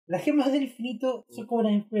Las gemas del infinito son como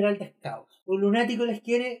las esmeraldas caos. Un lunático las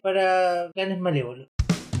quiere para planes malévolos.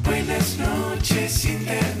 Buenas noches,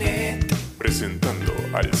 Internet. Presentando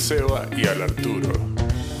al Seba y al Arturo.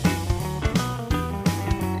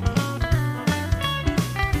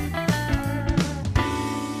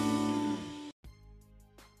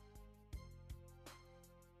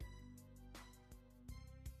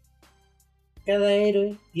 Cada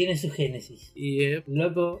héroe tiene su génesis. Yep.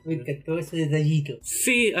 Loco, me encantó ese detallito.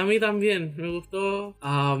 Sí, a mí también, me gustó.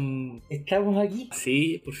 Estamos aquí.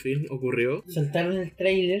 Sí, por fin ocurrió. Soltaron el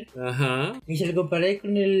tráiler. Ajá. Y si lo comparé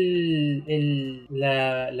con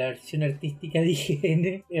la versión artística de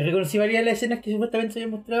IGN, reconocí varias de las escenas que supuestamente se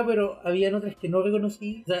habían mostrado, pero habían otras que no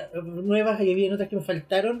reconocí. O sea, nuevas, y habían otras que me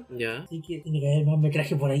faltaron. Ya. Así que tiene que haber más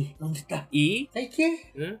metraje por ahí. ¿Dónde está? ¿Y? ¿Sabes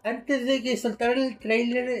qué? Antes de que soltaran el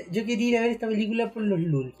tráiler, yo quería ir a ver esta película por los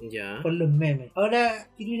lulz, Ya. por los memes. Ahora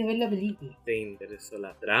quiero ir a ver la película. ¿Te interesó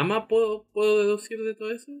la trama? ¿Puedo deducir de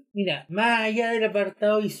todo eso? Mira, más allá del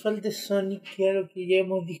apartado visual de Sonic, que es algo que ya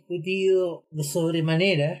hemos discutido de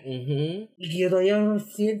sobremanera, y que yo todavía me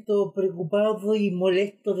siento preocupado y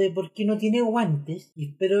molesto de por qué no tiene guantes, y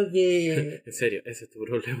espero que... En serio, ese es tu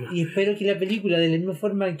problema. Y espero que la película, de la misma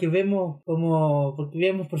forma que vemos como...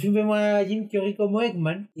 Porque por fin vemos a Jim Carrey como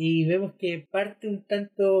Eggman, y vemos que parte un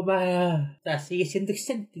tanto más... O sea, sigue siendo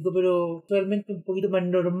excéntrico, pero actualmente un poquito más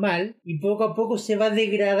normal, y poco a poco se va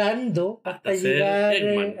degradando hasta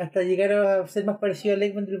llegar a ser más parecido al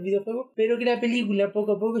Eggman de los videojuegos, pero que la película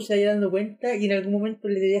poco a poco se vaya dando cuenta y en algún momento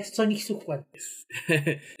le dé a Sonic sus guantes.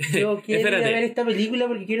 Yo quiero ir a ver esta película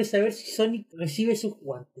porque quiero saber si Sonic recibe sus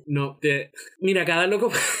guantes. Mira, cada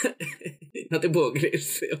loco... No te puedo creer,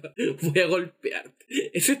 Seba. Voy a golpearte.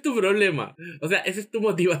 Ese es tu problema. O sea, esa es tu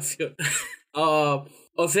motivación.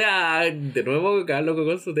 O sea, de nuevo, cada loco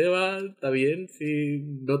con su tema, está bien, sí,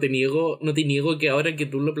 no te niego que ahora que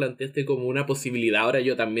tú lo planteaste como una posibilidad, ahora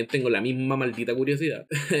yo también tengo la misma maldita curiosidad.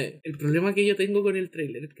 El problema que yo tengo con el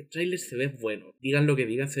tráiler es que el tráiler se ve bueno, digan lo que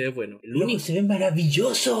digan, se ve bueno. Se ve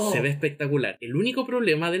maravilloso. Se ve espectacular. El único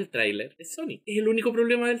problema del tráiler es Sonic. Es el único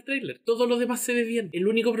problema del tráiler. Todo lo demás se ve bien. El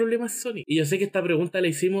único problema es Sonic. Y yo sé que esta pregunta la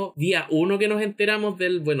hicimos día 1 que nos enteramos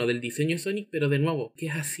del diseño de Sonic, pero de nuevo, que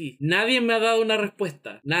es así. Nadie me ha dado una respuesta.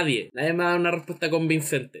 Nadie me ha dado una respuesta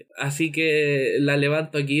convincente. Así que la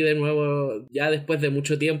levanto aquí de nuevo, ya después de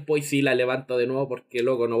mucho tiempo, y sí la levanto de nuevo porque,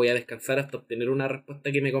 loco, no voy a descansar hasta obtener una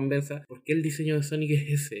respuesta que me convenza. ¿Por qué el diseño de Sonic es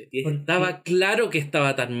ese? Que estaba claro que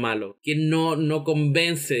estaba tan malo, que no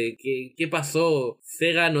convence, ¿qué pasó?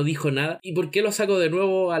 Sega no dijo nada. ¿Y por qué lo saco de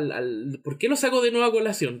nuevo ¿por qué lo saco de nuevo a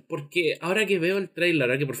colación? Porque ahora que veo el tráiler,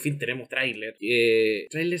 ahora que por fin tenemos tráiler,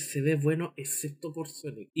 tráiler se ve bueno excepto por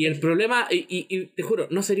Sonic. Y el problema, y te juro,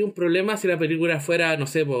 no sería un problema si la película fuera, no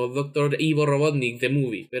sé, por Dr. Ivo Robotnik, The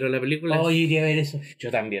Movie. Pero la película... yo iría a ver eso. Yo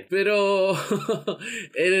también. Pero...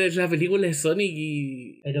 la película de Sonic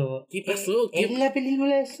y... Pero... ¿Qué pasó? ¿Es la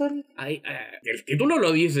película de Sonic? El título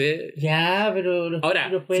lo dice. Ya, pero los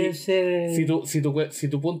títulos pueden ser... Si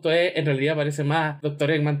tu punto es, en realidad parece más Dr.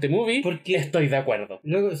 Eggman The Movie, porque estoy de acuerdo.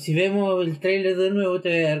 Luego, si vemos el tráiler de nuevo, te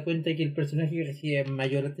vas a dar cuenta que el personaje recibe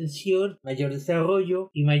mayor atención, mayor desarrollo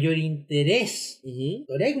y mayor interés.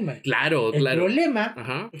 Dr. Eggman. Claro. El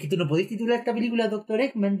problema es que tú no podés titular esta película Dr.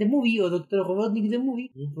 Eggman The Movie o Dr. Robotnik The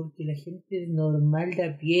Movie porque la gente normal de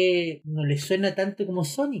a pie no le suena tanto como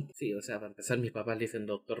Sonic. Sí, o sea, para empezar, mis papás le dicen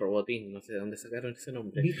Dr. Robotnik, no sé de dónde sacaron ese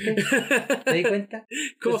nombre. ¿Viste? ¿Te das cuenta?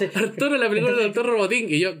 Como Arturo, la película de Dr. Robotnik,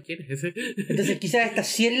 y yo, ¿quién es ese? Entonces quizás esta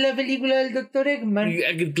sí es la película del Dr. Eggman.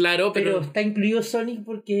 Claro, pero está incluido Sonic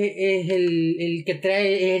porque es el que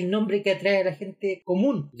atrae, es el nombre que atrae a la gente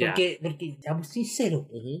común. Porque seamos sinceros,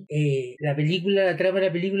 la trama de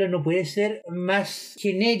la película no puede ser más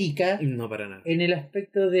genérica. No, para nada. En el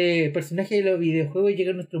aspecto de personajes de los videojuegos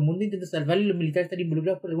llegan a nuestro mundo, intentan salvarlo y los militares están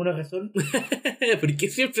involucrados por alguna razón. ¿Por qué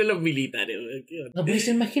siempre los militares? No puede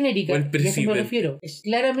ser más genérica. A eso me refiero. Es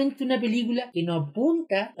claramente una película que no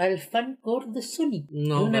apunta al fancore de Sonic.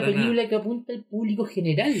 No, es una película que apunta al público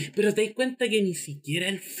general. Pero te das cuenta que ni siquiera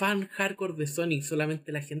el fan hardcore de Sonic,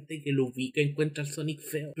 solamente la gente que lo ubica encuentra al Sonic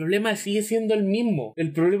feo. El problema sigue siendo el mismo.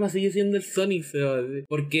 El problema sigue siendo el Sonic feo.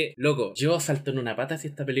 Porque, loco, yo salto en una pata si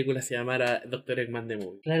esta película se llamara Dr. Eggman The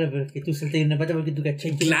Movie. Claro, pero es que tú saltas en una pata porque tú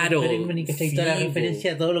cachai que claro, Dr. Eggman y cachai toda la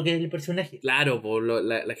referencia a todo lo que es el personaje. Claro,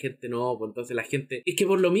 la gente no, pues entonces la gente... Es que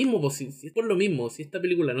por lo mismo, pues si es por lo mismo, si esta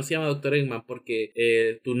película no se llama Dr. Eggman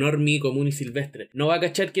porque tu normie común y silvestre no va a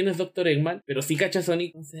cachar quién es Dr. Eggman, pero sí cacha a Sonic,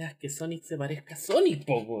 entonces haz que Sonic se parezca a Sonic,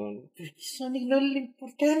 po. Pero es que Sonic no le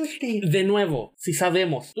importa a usted. De nuevo, si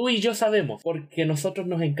sabemos, tú y yo sabemos por porque a nosotros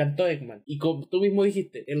nos encantó Eggman. Y como tú mismo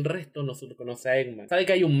dijiste, el resto no conoce a Eggman. Sabe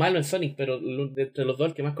que hay un malo en Sonic, pero de entre los dos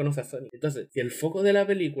el que más conoce a Sonic. Entonces, si el foco de la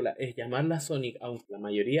película es llamarla Sonic, aunque la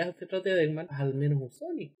mayoría se trate de Eggman, al menos un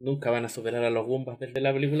Sonic. Nunca van a superar a los Goombas desde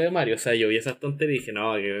la película de Mario. O sea, yo vi esas tonterías y dije,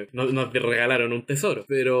 no, que nos regalaron un tesoro.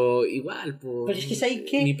 Pero igual, pues... Pero es que, ¿sabes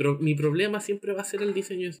qué? Mi problema siempre va a ser el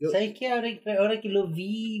diseño. ¿Sabes qué? Ahora que lo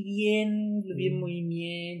vi bien en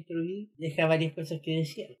movimiento, deja varias cosas que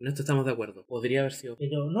decir. En esto estamos de acuerdo. Podría haber sido.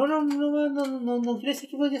 Pero no parece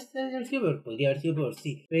que podría haber sido peor. Podría haber sido peor,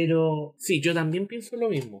 sí. Pero... Sí, yo también pienso lo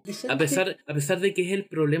mismo. A pesar de que es el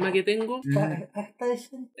problema que tengo... Hasta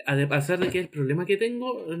decente. A pesar de que es el problema que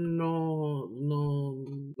tengo, no...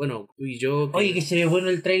 Bueno, tú y yo... Oye, que se ve bueno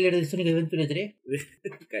el tráiler de Sonic Adventure 3.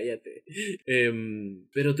 Cállate.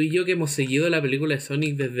 Pero tú y yo que hemos seguido la película de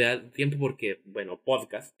Sonic desde tiempo porque, bueno,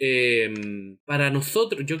 podcast. Para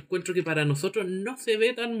nosotros, yo encuentro que para nosotros no se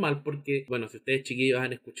ve tan mal porque, bueno, si ustedes chiquillos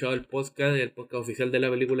han escuchado el podcast oficial de la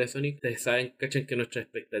película de Sonic, ustedes saben, cachan que nuestras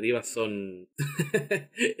expectativas son...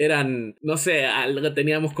 eran, no sé,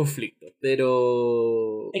 teníamos conflictos,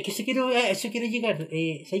 pero... Es que eso quiero llegar.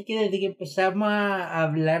 ¿Sabes que desde que empezamos a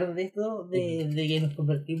hablar de esto, de que nos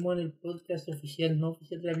convertimos en el podcast oficial, no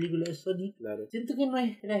oficial de la película de Sonic, claro, siento que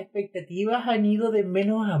nuestras expectativas han ido de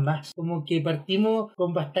menos a más. Como que partimos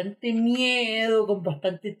con bastante miedo, con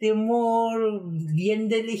bastante temor, bien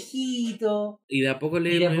de lejito. Y de a poco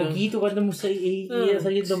Y de a poquito, cuando hemos ido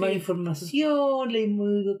saliendo más información, le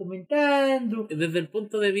hemos ido comentando. Desde el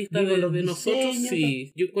punto de vista de nosotros,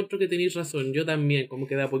 sí, yo encuentro que tenéis razón. Yo también, como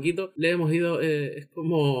que de a poquito le hemos ido. Es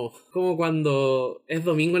como cuando es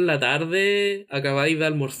domingo en la tarde, acabáis de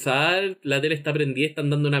almorzar, la tele está prendida, están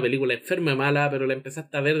dando una película enferma, mala, pero la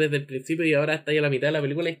empezaste a ver desde el principio y ahora estáis a la mitad de la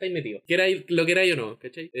película y estáis metidos. Lo queráis o no,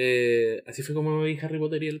 ¿cachai? Así fue como vi Harry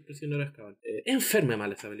Potter y el prisionero de Azkaban. Enferma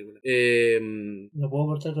mala esa película. No puedo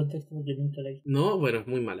cortar contexto porque nunca la vi. No, bueno, es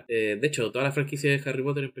muy mala. De hecho, toda la franquicia de Harry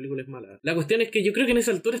Potter en películas es mala. La cuestión es que yo creo que en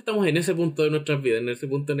esa altura estamos en ese punto de nuestras vidas, en ese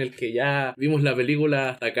punto en el que ya vimos la película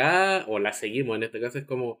hasta acá, o la seguimos, en este caso es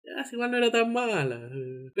como, ya, si igual no era tan mala.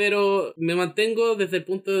 Pero me mantengo desde el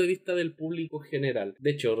punto de vista del público general.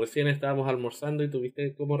 De hecho, recién estábamos almorzando y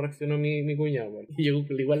tuviste cómo reaccionó mi cuñado, man. Y yo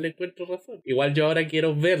igual le encuentro razón. Igual yo ahora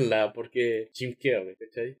quiero verla porque Jim Carrey,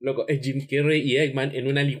 ¿cachai? Loco, es Jim Carrey y Eggman en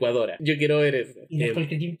una licuadora. Yo quiero ver eso. Y no es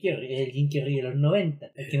porque Jim Carrey, es el Jim Carrey de los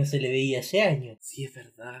 90, es que no se le veía hace años. Sí, es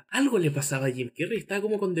verdad. Algo le pasaba a Jim Carrey, estaba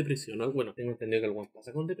como con depresión, ¿no? Bueno, tengo entendido que el Juan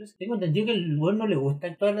pasa con depresión. Tengo entendido que el weón no le gusta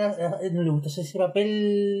actuar, no le gusta hacer ese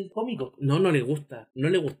papel cómico. No le gusta. ¿No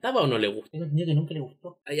le gustaba o no le gusta? Tengo entendido que nunca le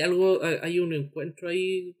gustó. Hay un encuentro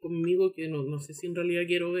ahí conmigo que no sé si en realidad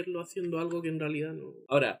quiero verlo haciendo algo que en realidad no.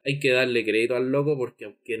 Ahora, hay que darle crédito al loco porque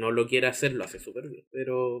aunque no lo quiera hacer, lo hace súper bien.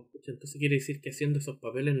 Pero, pucha, entonces quiere decir que haciendo esos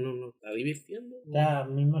papeles no está divirtiendo.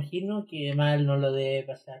 Me imagino que mal no lo debe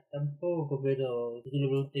pasar tampoco, pero si lo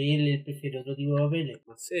pregunté él prefiere otro tipo de papeles.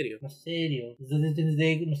 Más serio. Más serio.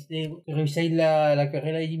 Entonces, no sé, que revisáis la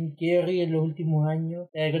carrera de Jim Carrey en los últimos años,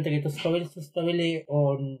 te das cuenta que estos papeles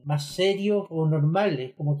o más serios o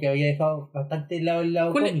normales, como que había dejado bastante de lado el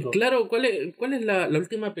lado cómico. Claro, ¿cuál es la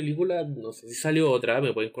última película? No sé si salió otra,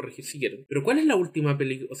 me pueden corregir si quieren. Pero ¿cuál es la última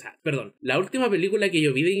película? O sea, perdón, la última película que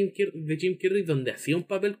yo vi de Jim Carrey donde hacía un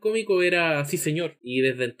papel cómico era Sí Señor. Y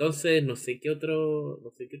desde entonces no sé qué otro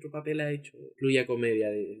papel ha hecho. Incluya comedia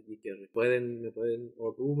de Jim Carrey.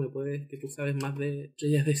 O tú me puedes, que tú sabes más de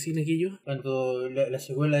estrellas de cine que yo. Cuando la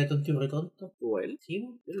secuela de Tonto y Retonto. ¿O él? Sí,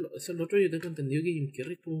 eso es lo otro. Yo tengo entendido que Jim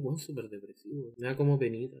Carrey es como un buen súper depresivo. Me da como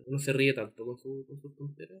penita. No se ríe tanto con sus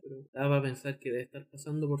tonteras, pero estaba a pensar que debe estar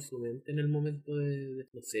pasando por su mente en el momento de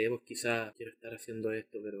no sé, pues quizás quiero estar haciendo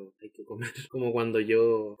esto, pero hay que comer. Como cuando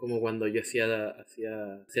yo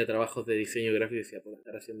hacía trabajos de diseño gráfico y decía, por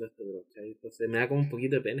estar haciendo esto, pero ¿sabes? Entonces me da como un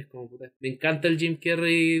poquito de pena, es como puta. Me encanta el Jim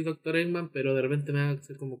Carrey y Dr. Eggman, pero de repente me da a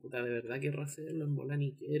ser como puta, de verdad querrá hacerlo, en bola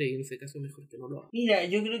ni quiere, y en ese caso mejor que no lo haga. Mira,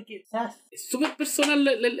 yo creo que es súper personal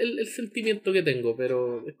el sentimiento que tengo,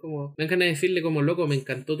 pero es como, me encanta decirle como loco, me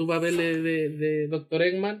encantó tu papel de Dr.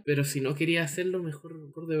 Eggman, pero si no querías hacerlo,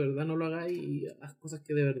 mejor de verdad no lo hagáis y haz cosas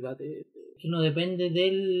que de verdad te... Que no depende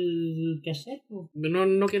del que hacer.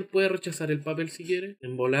 No que él puede rechazar el papel si quiere.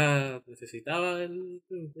 En volada necesitaba en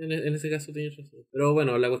ese caso tenía razón. Pero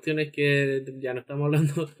bueno, la cuestión es que ya no estamos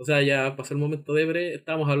hablando, o sea, ya pasó el momento de Bre,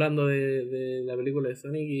 estamos hablando de la película de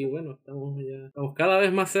Sonic y bueno, estamos cada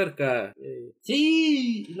vez más cerca.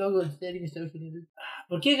 Sí, loco, en serio,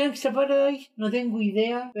 ¿por qué Gangsta Paradise? No tengo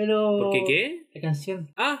idea, pero... ¿Por qué qué? La canción.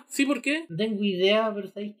 Ah, sí, ¿por qué? No tengo idea, pero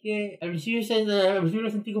sabéis que al principio lo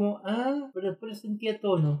sentí como, pero después lo sentía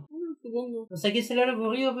tono. supongo. No sé a quién se le habrá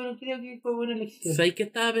ocurrido, pero creo que fue buena elección. ¿Sabes qué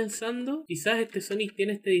estaba pensando? Quizás este Sonic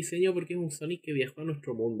tiene este diseño porque es un Sonic que viajó a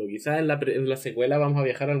nuestro mundo. Quizás en la secuela vamos a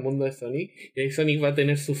viajar al mundo de Sonic y ahí Sonic va a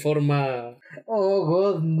tener su forma... Oh,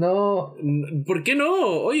 God, no. ¿Por qué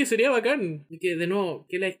no? Oye, sería bacán. Que de nuevo,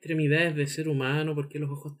 ¿qué las extremidades de ser humano? ¿Por qué los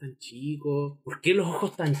ojos tan chicos? ¿Por qué los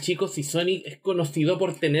ojos tan chicos si Sonic es conocido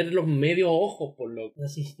por tener los medios ojos, por loco?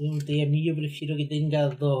 Así a mí yo prefiero que tenga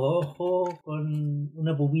 2 ojos con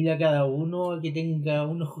una pupila cada uno, a que tenga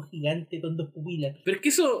un ojo gigante con 2 pupilas. Pero es que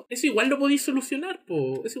eso igual lo podéis solucionar,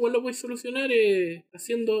 po. Eso igual lo podéis solucionar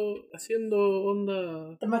haciendo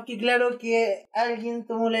onda... Está más que claro que alguien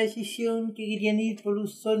tomó la decisión que querían ir por un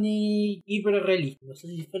Sonic hiperrealista. No sé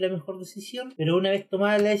si fue la mejor decisión, pero una vez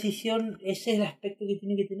tomada la decisión, ese es el aspecto que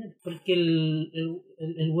tiene que tener. Porque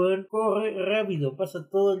el weón corre rápido, pasa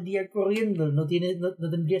todo el día corriendo, no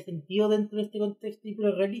tendría sentido dentro de este contexto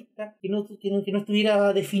hiperrealista que no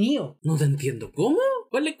estuviera definido. No te entiendo. ¿Cómo?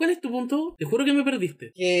 ¿Cuál es tu punto? Te juro que me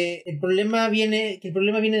perdiste. Que el problema viene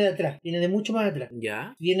de atrás, viene de mucho más atrás.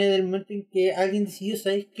 ¿Ya? Viene del momento en que alguien decidió,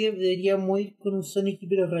 ¿sabes qué? Deberíamos ir con un Sonic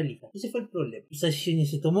hiperrealista. Ese fue el problema. Esa decisión ya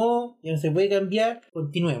se tomó, ya no se puede cambiar,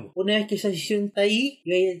 continuemos. Una vez que esa decisión está ahí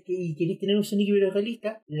y queréis tener un Sonic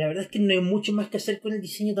hiperrealista, la verdad es que no hay mucho más que hacer con el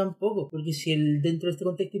diseño tampoco, porque si dentro de este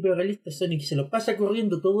contexto hiperrealista Sonic se lo pasa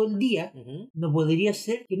corriendo todo el día, no podría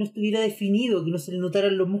ser que no estuviera definido, que no se le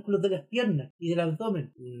notaran los músculos de las piernas y del abdomen.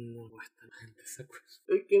 No, esta gente se acuerda.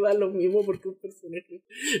 Es que da lo mismo porque un personaje.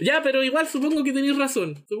 Ya, pero igual supongo que tenéis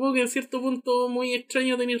razón. Supongo que en cierto punto muy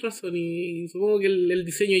extraño tenéis razón. Y supongo que el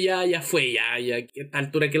diseño ya fue. Ya. ¿A esta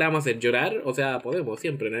altura qué le vamos a hacer? ¿Llorar? O sea, podemos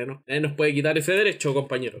siempre. Nadie nos puede quitar ese derecho,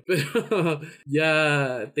 compañero. Pero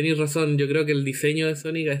ya tenéis razón. Yo creo que el diseño de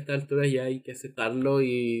Sonic a esta altura ya hay que aceptarlo.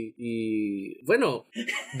 Y bueno,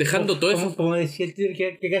 dejando todo eso. Como decía el tío,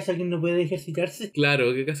 que acaso alguien no puede ejercitarse.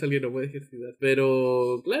 Claro, que acaso alguien no puede ejercitar.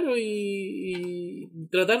 Pero, claro, y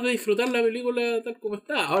tratar de disfrutar la película tal como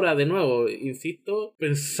está. Ahora, de nuevo, insisto,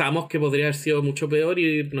 pensamos que podría haber sido mucho peor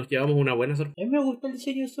y nos llevamos una buena sorpresa. A mí me gusta el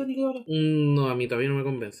diseño de Sonic ahora. No, a mí todavía no me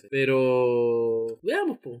convence. Pero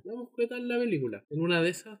veamos qué tal la película. En una de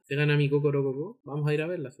esas se gana mi Coco. Vamos a ir a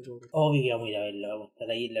verla, supongo. Obvio que vamos a ir a verla, vamos a estar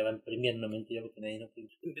ahí, la van a premiar, no mentira porque nadie nos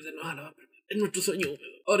premia. No, la van a premiar. Es nuestro sueño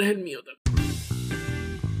húmedo. Ahora es el mío también.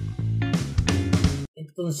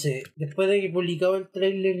 Entonces, después de que publicaba el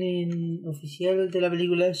tráiler oficial de la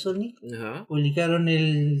película de Sonic, Ajá. publicaron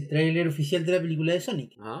el tráiler oficial de la película de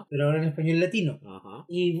Sonic, Ajá. pero ahora en español latino. Ajá.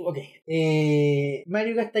 Y, ok,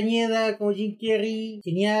 Mario Castañeda como Jim Carrey,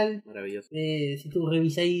 genial. Maravilloso. Si tú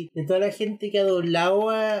revisáis de toda la gente que ha doblado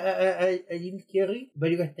a Jim Carrey,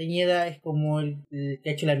 Mario Castañeda es como el que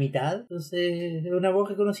ha hecho la mitad. Entonces es una voz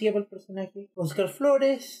reconocida por el personaje. Oscar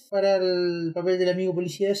Flores para el papel del amigo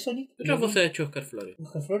policía de Sonic. ¿Qué otra voz ha hecho Oscar Flores?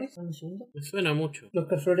 Oscar Flores, dame un segundo. Me suena mucho.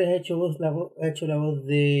 Oscar Flores ha hecho la voz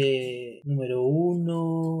de número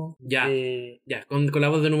 1. Ya, con la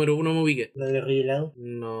voz de número 1 me ubiqué. La de Rey Helado.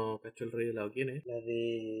 No, cacho el Rey Helado. ¿Quién es? La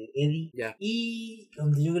de Eddie. Ya. Y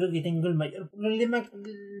donde yo creo que tengo el mayor problema con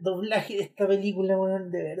el doblaje de esta película, bueno,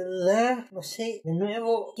 de verdad, no sé, de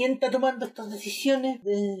nuevo, ¿quién está tomando estas decisiones?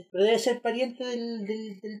 Pero debe ser pariente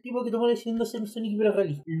del tipo que tomó la decisión de hacer un Sonic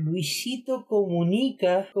hiperrealista. Luisito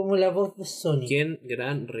Comunica como la voz de Sonic. ¿Quién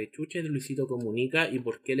gran rechuche de Luisito Comunica y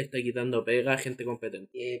por qué le está quitando pega a gente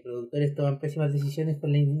competente? Productores toman pésimas decisiones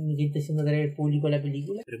con la intención de traer público a la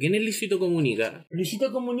película. ¿Pero quién es Luisito Comunica?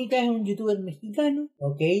 Luisito Comunica es un youtuber mexicano,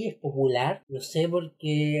 ok, es popular, lo sé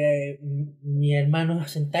porque mi hermano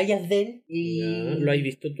hacen tallas de él y... Ya, ¿lo has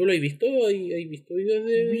visto? ¿Tú lo has visto? ¿Has visto videos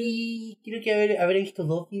de...? Creo que habré visto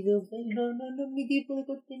 2 videos de él, no es mi tipo de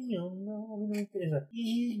contenido, no, a mí no me interesa.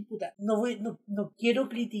 Y puta, no quiero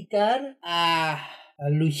criticar a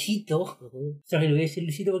Luisito. Sorry, le voy a decir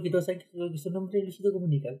Luisito porque todos saben que su nombre es Luisito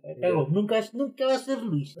Comunica. Claro, nunca va a ser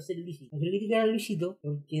Luis, va a ser Luisito. No quiero criticar a Luisito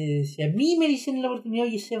porque si a mí me dicen la oportunidad,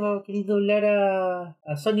 oye, Seba, va a querer doblar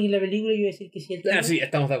a Sonic en la película, yo voy a decir que sí al tiro. Sí,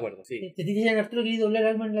 estamos de acuerdo, sí. Si te dicen Arturo, quería doblar a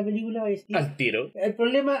Alman en la película, voy a decir... Al tiro. El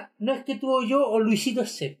problema no es que tú o yo o Luisito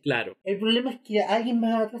acepte. Claro. El problema es que alguien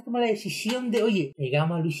más atrás toma la decisión de, oye,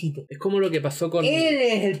 llegamos a Luisito. Es como lo que pasó con... Él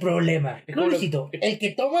es el problema, Es no como Luisito, el que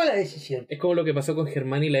toma la decisión. Es como lo que pasó con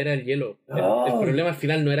Germán y la era del hielo. El problema al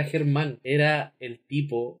final no era Germán, era el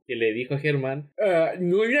tipo que le dijo a Germán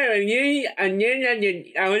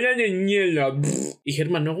y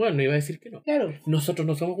Germán no, bueno, no iba a decir que no. Claro. Nosotros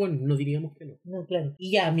no somos buenos, no diríamos que no. No, claro.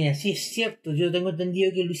 Y ya, mira, sí es cierto, yo tengo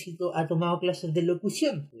entendido que Luisito ha tomado clases de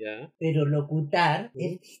locución. Ya. Pero locutar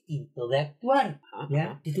es distinto de actuar.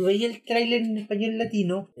 ¿Ya? Si tú veías el tráiler en español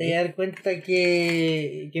latino, te vas a dar cuenta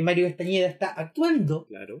que Mario Castañeda está actuando.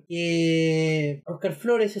 Claro. Que Oscar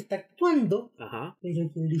Flores está actuando, Ajá.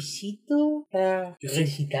 pero que Luisito está Yo sé-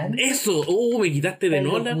 recitando. Eso, me quitaste de está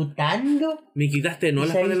Nolan. locutando. Me quitaste de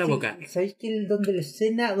Nolan con la boca. ¿Sabéis que donde la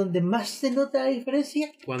escena donde más se nota la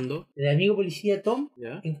diferencia? ¿Cuándo? El amigo policía Tom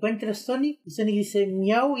 ¿Ya? encuentra a Sonic y Sonic dice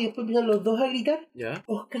miau y después empiezan los dos a gritar. ¿Ya?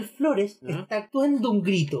 Oscar Flores Ajá. está actuando un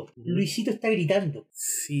grito. Ujú. Luisito está gritando.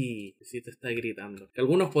 Sí, te está gritando. Que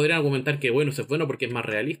algunos podrían argumentar que bueno, eso es bueno porque es más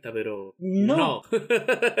realista, pero No.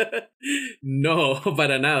 No,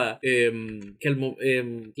 para nada.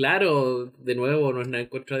 Claro, de nuevo, no es nada en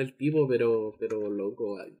contra del tipo, pero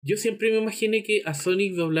loco. Yo siempre me imaginé que a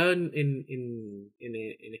Sonic doblado en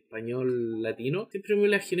español latino, siempre me lo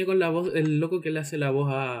imaginé con la voz, el loco que le hace la voz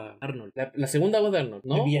a Arnold. La segunda voz de Arnold,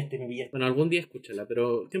 ¿no? Me pillaste. Bueno, algún día escúchala,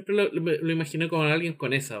 pero siempre lo imaginé con alguien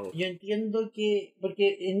con esa voz. Yo entiendo que,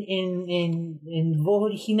 porque en voz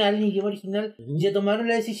original, en idioma original, Ujú. ya tomaron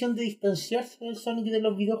la decisión de distanciarse del Sonic de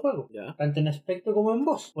los videojuegos, ¿Ya? tanto en aspecto como en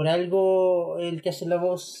voz. Por algo, el que hace la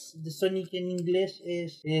voz de Sonic en inglés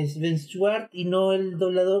es Ben Stewart y no el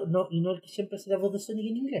doblador, y no el que siempre hace la voz de Sonic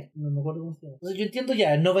en inglés. No me acuerdo cómo se llama. Entonces yo entiendo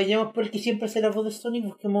ya, no vayamos por el que siempre hace la voz de Sonic,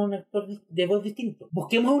 busquemos un actor de voz distinto.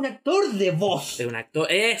 Busquemos a un actor de voz. De un actor,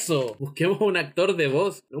 ¡eso! Busquemos un actor de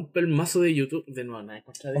voz, no un pelmazo de YouTube. De nuevo, nada en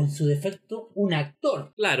contra de Con su defecto, un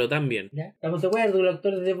actor. Claro, también. ¿Ya? Estamos de acuerdo, los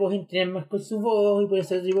actores de voz entrenan más con su voz y por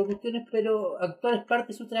ese tipo de cuestiones, pero actuar es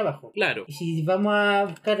parte de su trabajo. Claro. Y si vamos a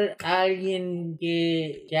buscar a alguien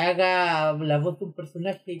que haga la voz de un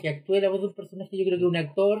personaje, que actúe la voz de un personaje, yo creo que un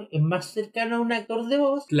actor es más cercano a un actor de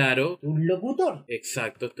voz Claro. que un locutor.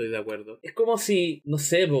 Exacto, estoy de acuerdo. Es como si, no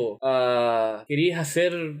sé, querías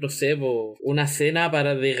hacer, no sé, una cena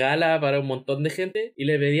de gala para un montón de gente y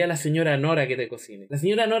le pedí a la señora Nora que te cocine. La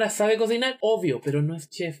señora Nora sabe cocinar, obvio, pero no es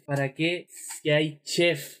chef. ¿Para qué si hay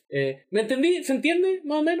chef? ¿Me entendí? ¿Se entiende?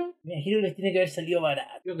 Más o menos. Me imagino que les tiene que haber salido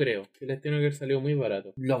barato. Yo creo que les tiene que haber salido muy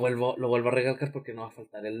barato. Lo vuelvo a recalcar porque no va a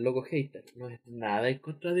faltar el loco hater. No es nada en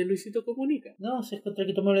contra de Luisito Comunica. No, se es contra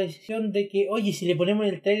que tomó la decisión de que, oye, si le ponemos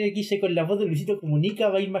el trailer que hice con la voz de Luisito Comunica,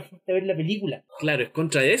 va a ir más gente a ver la película. Claro, es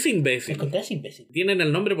contra de ese imbécil. Es contra ese imbécil. Tienen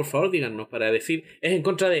el nombre, por favor, díganos para decir es en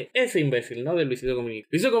contra de ese imbécil, ¿no? De Luisito Comunica.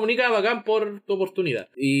 Luisito Comunica, bacán por tu oportunidad.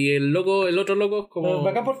 Y el otro loco es como...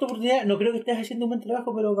 Bacán por tu oportunidad, no creo que estés haciendo un buen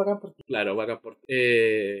trabajo, pero bacán por ti. Claro, bacán por ti.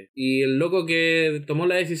 Y el loco que tomó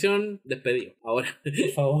la decisión, despedido. Ahora, Por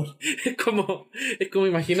favor. es como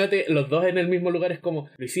imagínate, los dos en el mismo lugar, es como,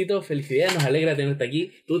 Luisito, felicidades, nos alegra tenerte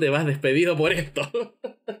aquí, tú te vas despedido por esto.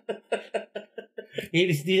 Y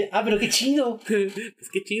Luisito, pero qué chido. Pues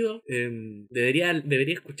qué chido. Debería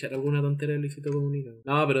escuchar alguna tontera de Luisito Comunica.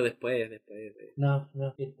 No, pero después. No,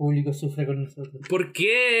 el público sufre con nosotros. ¿Por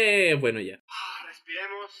qué? Bueno, ya.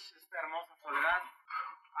 Respiremos esta hermosa soledad.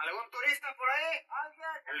 ¿Algún turista por ahí? ¿Alguien?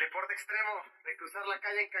 El deporte extremo de cruzar la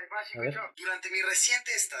calle en Kangbashi, A ver. Micho. Durante mi reciente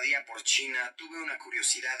estadía por China, tuve una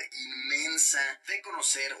curiosidad inmensa de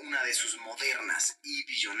conocer una de sus modernas y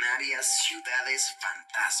billonarias ciudades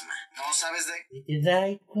fantasma. ¿No sabes de...? Y te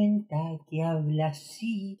das cuenta que habla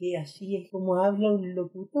así, que así es como habla un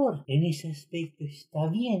locutor. En ese aspecto está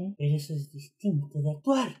bien, pero eso es distinto de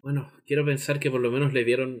actuar. Bueno, quiero pensar que por lo menos le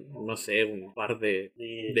dieron, no sé, un par de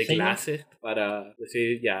señas. clases para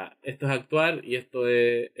decir, ya, esto es actuar y esto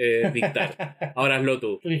es dictar. Ahora hazlo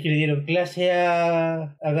tú. ¿Tú crees que le dieron clase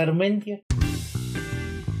a Garmentia?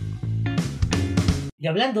 Y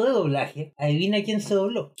hablando de doblaje, adivina quién se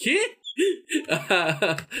dobló. ¿Qué?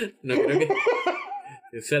 No creo que...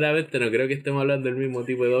 Sinceramente no creo que estemos hablando del mismo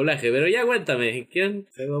tipo de doblaje, pero ya cuéntame, ¿quién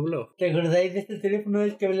se dobló? ¿Te acordáis de este teléfono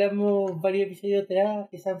del que hablamos varios episodios atrás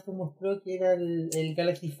que Samsung mostró que era el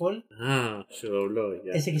Galaxy Fold? Ah, se dobló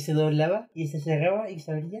ya. Ese que se doblaba y se cerraba y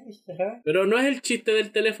se abría y se cerraba. Pero no es el chiste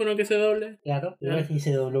del teléfono que se doble. Claro, pero ese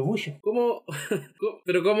se dobló mucho. ¿Cómo?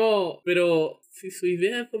 Pero si su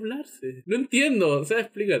idea es doblarse. No entiendo, o sea,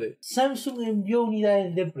 explícate. Samsung envió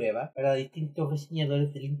unidades de prueba para distintos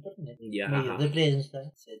reseñadores del internet, Ya. medios de prensa,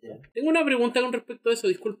 etc. Tengo una pregunta con respecto a eso,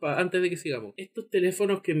 disculpa, antes de que sigamos. Estos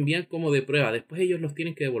teléfonos que envían como de prueba, después ellos los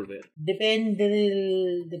tienen que devolver. Depende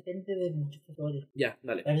de muchos factores. Ya,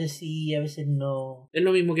 dale. A veces sí, a veces no. ¿Es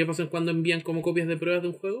lo mismo que pasa cuando envían como copias de pruebas de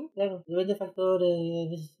un juego? Claro, depende de factores, a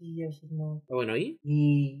veces sí, a veces no. Ah, bueno, ¿y?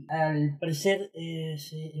 Y al parecer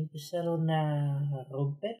se empezaron a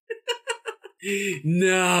romper.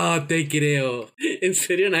 No te creo. En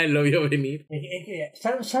serio nadie lo vio venir. Es que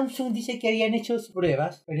Samsung dice que habían hecho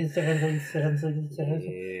pruebas y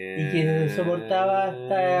que soportaba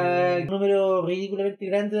hasta un número ridículamente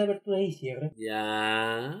grande de aperturas y cierres.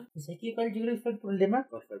 Ya. ¿Sabes qué? ¿Cuál yo creo que fue el problema?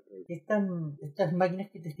 ¿Cuál fue el problema? Que estas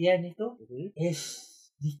máquinas que testían esto Ujú.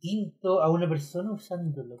 es distinto a una persona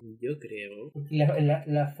usándolo. Yo creo. Porque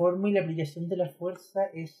la forma y la aplicación de la fuerza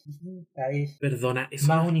es distinta, es Perdona, eso.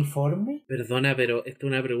 más uniforme. Perdona, pero esta es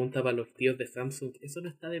una pregunta para los tíos de Samsung. Eso no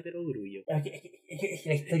está de perogrullo. Es que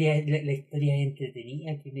la historia es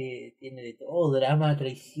entretenida, tiene de todo, drama,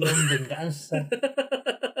 traición, venganza.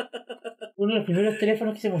 Uno de los primeros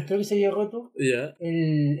teléfonos que se mostró que se había roto, Ya.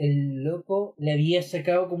 el loco le había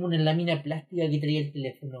sacado como una lámina plástica que traía el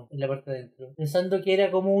teléfono en la parte de adentro, pensando que era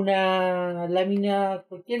como una lámina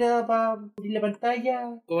cualquiera para cubrir la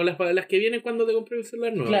pantalla. Como las que vienen cuando te compré un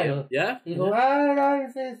celular nuevo. Claro. ¿Ya? Y digo,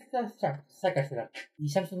 sácasela. Y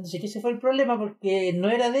Samsung dice que ese fue el problema porque no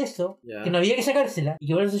era de eso, Ya. que no había que sacársela y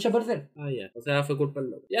que bueno se echó a perder. Ah, ya. O sea, fue culpa del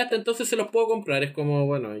loco. Ya, hasta entonces se los puedo comprar. Es como,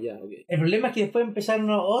 bueno, ya, ok. El problema es que después empezaron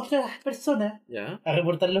otras personas Ya. a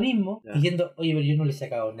reportar lo mismo, Ya. diciendo, oye, pero yo no le he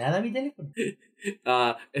sacado nada a mi teléfono.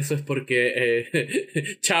 Ah, eso es porque...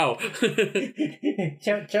 Chao.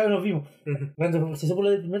 Chao, nos vimos. Cuando se supo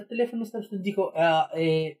lo del primer teléfono, Samsung dijo,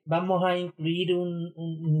 vamos a incluir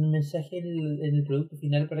un mensaje en el producto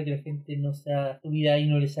final para que la gente no sea estúpida y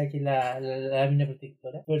no le saque la lámina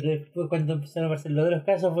protectora. Pero después cuando empezaron a pasar los otros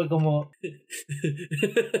casos fue como...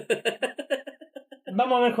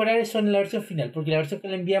 Vamos a mejorar eso en la versión final, porque la versión que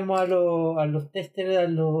le enviamos a los testers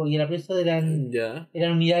y a la prensa eran Ya.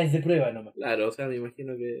 unidades de prueba nomás. Claro, o sea, me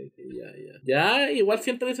imagino que ya. Ya, igual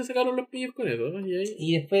siento que se sacaron los pillos con eso. Ya.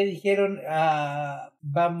 Y después dijeron,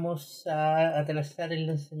 vamos a atrasar el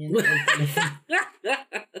lanzamiento del teléfono.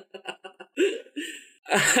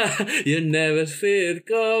 You never see it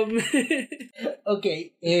come. Ok,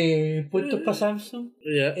 puntos para Samsung.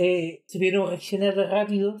 Ya. Supieron reaccionar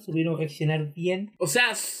rápido, supieron reaccionar bien. O sea,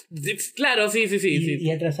 claro, sí.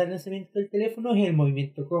 Y atrasar el lanzamiento del teléfono es el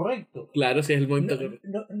movimiento correcto. Claro, sí es el momento que...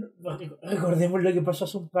 Recordemos lo que pasó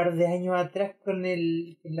hace un par de años atrás con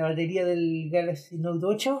la batería del Galaxy Note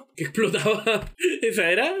 8. Que explotaba.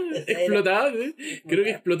 ¿Esa era? ¿Explotaba? ¿Sí? Creo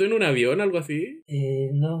que explotó en un avión, algo así.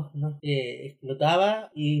 No. Explotaba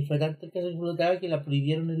y fue tanto el caso que explotaba que la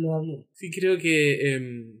prohibieron en los aviones. Sí, creo que...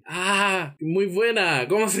 muy buena.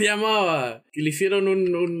 ¿Cómo se llamaba? Que le hicieron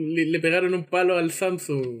le pegaron un palo al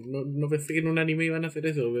Samsung. No pensé que en un anime iban a hacer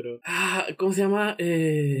eso, pero... ¿Cómo se llama?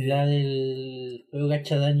 La del juego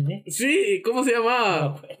gacha de anime. Sí, ¿cómo se No me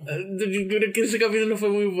llamaba? acuerdo. Yo creo que ese capítulo fue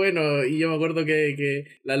muy bueno. Y yo me acuerdo que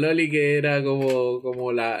la Loli, que era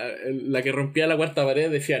como la que rompía la cuarta pared,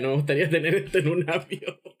 decía, no me gustaría tener esto en un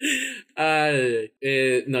avión.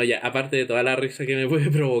 No, ya, aparte de toda la risa que me puede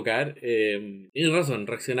provocar, tienes razón,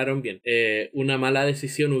 reaccionaron bien. Una mala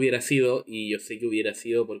decisión hubiera sido, y yo sé que hubiera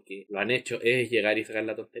sido porque lo han hecho, es llegar y sacar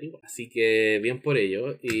la tontería. Así que bien por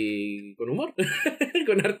ello, y con humor.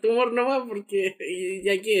 Con harto humor nomás, porque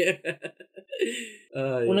ya que...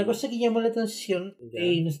 Una cosa que llamó la atención, Ya.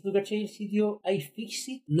 no sé si tú cachai el sitio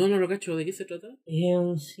iFixit. No lo cacho, ¿de qué se trata? Es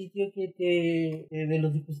un sitio que de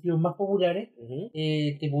los dispositivos más populares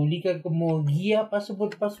te publica como guía paso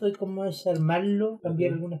por paso de cómo desarmarlo,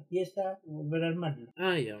 cambiar algunas piezas y volver a armarlo.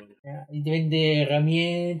 Ya, bueno. ¿Ya? Y te vende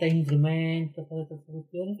herramientas, instrumentos, todas estas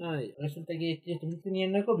cuestiones. Ya. Resulta que ellos también tenían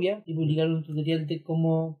una copia y publicaron un tutorial de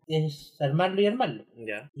cómo desarmarlo y armarlo.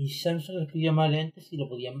 Ya. Y Samsung les pidió amablemente si lo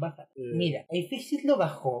podían bajar. Mira, iFixit lo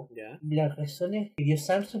bajó. Ya. Las razones que dio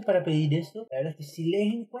Samsung para pedir eso, la verdad es que si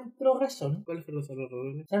les encuentro razón. ¿Cuáles fueron los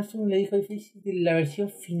errores? Samsung le dijo a iFixit que la versión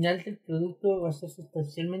final del producto va a ser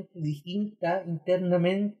sustancialmente distinta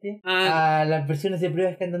internamente a las versiones de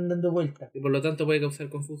pruebas que andan dando vueltas. Y por lo tanto puede causar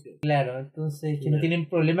confusión. Claro, entonces que Ya. no tienen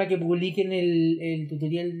problema que publiquen el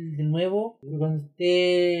tutorial de nuevo cuando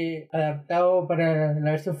esté adaptado para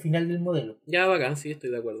la versión final del modelo. Ya, bacán, sí,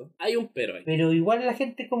 estoy de acuerdo. Hay un pero ahí. Pero igual la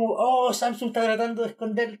gente como, Samsung está tratando de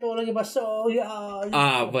esconder todo lo que pasó.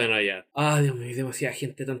 Bueno, ya. Dios mío, hay demasiada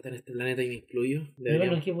gente tonta en este planeta y me incluyo. Pero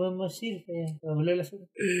bueno, Deberíamos... ¿qué podemos decir? Dobló el asunto.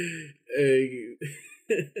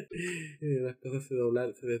 Las cosas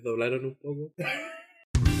se desdoblaron un poco.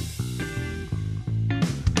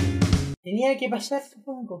 Tenía que pasar,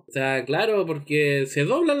 supongo. O sea, claro, porque se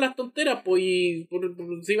doblan las tonteras, pues, y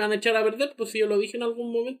se iban a echar a perder, pues si yo lo dije en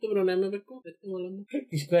algún momento, pero nadie me pescó. Estamos hablando.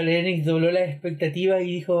 Square Enix dobló las expectativas y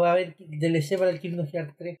dijo, va a haber DLC para el Kingdom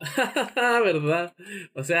Hearts 3. ¿Verdad?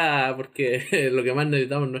 O sea, porque lo que más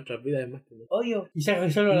necesitamos en nuestras vidas es más que nada. Obvio, quizás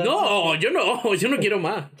resuelva las No, yo no quiero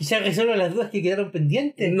más. Quizás resuelva las dudas que quedaron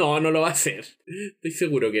pendientes. No lo va a hacer. Estoy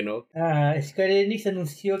seguro que no. Square Enix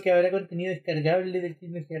anunció que habrá contenido descargable del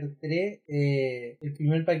Kingdom Hearts 3. El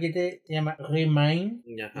primer paquete se llama Remind,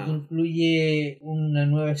 Ajá. que incluye una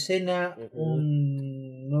nueva escena, Ujú.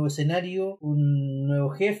 un nuevo escenario, un nuevo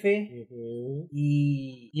jefe,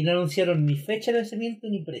 y no anunciaron ni fecha de lanzamiento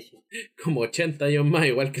ni precio. Como 80 años más,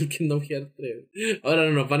 igual que el Kingdom Hearts 3. Ahora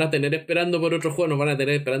no nos van a tener esperando por otro juego, nos van a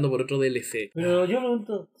tener esperando por otro DLC. Pero yo me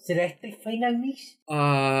pregunto, ¿será este el Final Mix?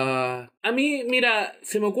 A mí, mira,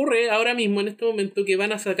 se me ocurre ahora mismo en este momento que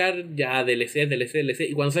van a sacar ya DLC,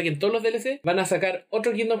 y cuando saquen todos los DLC van a sacar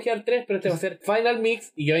otro Kingdom Hearts 3, pero este va a ser Final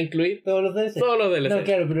Mix y que va a incluir ¿Todos los DLC? todos los DLC. No,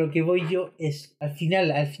 claro, pero lo que voy yo es, al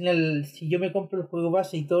final, si yo me compro el juego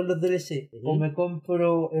base y todos los DLC, o me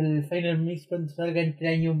compro el Final Mix cuando salga en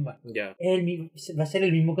 3 años más, Ya. va a ser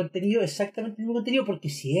el mismo contenido, exactamente el mismo contenido, porque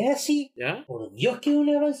si es así, ¿Ya? por Dios que es un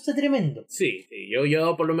avance tremendo. Sí,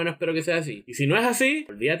 yo por lo menos espero que sea así. Y si no es así,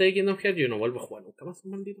 olvídate de Kingdom Hearts, yo no vuelvo a jugar nunca más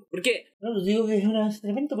un maldito. ¿Por qué? No, pues digo que es un avance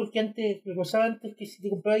tremendo, porque antes, lo que pasaba antes, que si te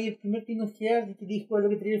comprabas el primer Kingdom Hearts y te querías jugar lo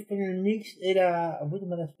que tenía el Final Mix, era, bueno,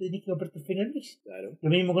 tenías que comprarte el Final Mix. Claro. Lo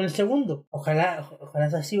mismo con el segundo. Ojalá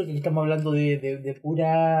sea así, porque estamos hablando de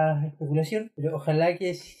pura especulación, pero ojalá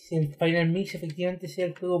que si el Final Mix efectivamente sea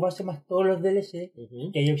el juego base más todos los DLC,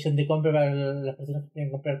 que haya opción de compra para las personas que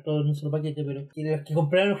quieran comprar todo en un solo paquete, pero que los que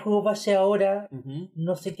compraron el juego base ahora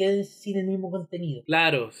no se queden sin el mismo contenido.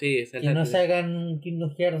 Claro, sí, esa es Que la no idea. se hagan un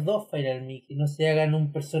Kingdom Hearts 2 Final Mix, que no se hagan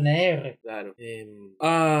un Persona R. Claro.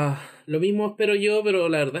 Lo mismo espero yo, pero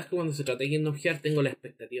la verdad es que cuando se trata de Kingdom Hearts tengo las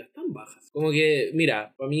expectativas tan bajas. Como que,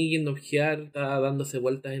 mira, para mí Kingdom Hearts está dándose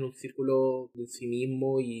vueltas en un círculo de sí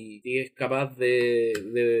mismo y es capaz de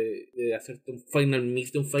hacerte un Final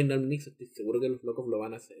Mix de un Final Mix. Estoy seguro que los locos lo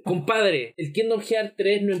van a hacer. Compadre, el Kingdom Hearts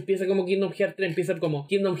 3 no empieza como Kingdom Hearts 3, empieza como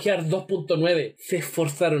Kingdom Hearts 2.9. Se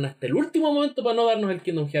esforzaron hasta el último momento para no darnos el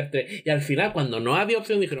Kingdom Hearts 3. Y al final, cuando no había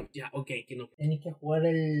opción, dijeron, ya, ok, Kingdom Hearts. ¿Tenés que jugar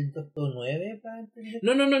el 2.9 para entender?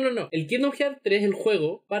 No. El Kingdom Hearts 3, el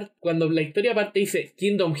juego, cuando la historia parte dice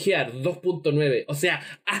Kingdom Hearts 2.9. O sea,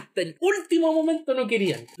 hasta el último momento no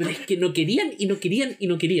querían. Pero es que no querían y no querían y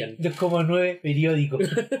no querían. 2.9 periódico.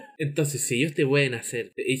 Entonces, si ellos te pueden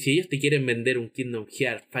hacer, y si ellos te quieren vender un Kingdom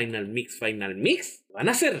Hearts Final Mix, lo van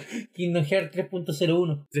a hacer. Kingdom Hearts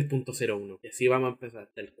 3.01. 3.01. Y así vamos a empezar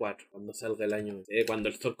hasta el 4, cuando salga el año, cuando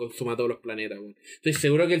el sol consuma todos los planetas. Güey. Estoy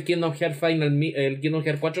seguro que el Kingdom Hearts el Kingdom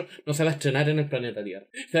Hearts 4 no se va a estrenar en el planeta Tierra.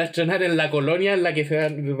 Se va a estrenar en la colonia en la que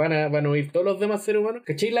van a huir todos los demás seres humanos.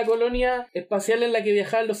 ¿Cachai? La colonia espacial en la que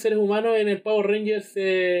viajaban los seres humanos en el Power Rangers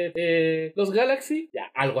Los Galaxy. Ya,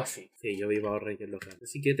 algo así. Sí, yo vi Power Rangers Los Galaxy.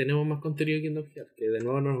 Así que tenemos más contenido de Kingdom Hearts, que de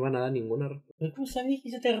nuevo no nos van a dar ninguna respuesta. ¿Pero cómo sabéis que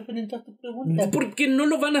se te responden todas tus preguntas? Porque no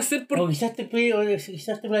lo van a hacer O quizás te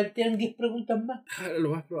plantean 10 preguntas más.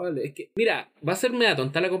 Lo más probable es que, mira, va a ser media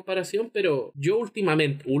tonta la comparación, pero yo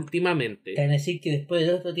últimamente, Te van a decir que después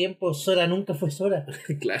de tanto tiempo Sora nunca fue Sora.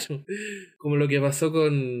 claro, como lo que pasó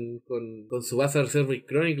con Tsubasa Reservoir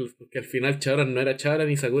Chronicles, porque al final Chaoran no era Chaoran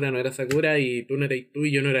y Sakura no era Sakura y tú no eras tú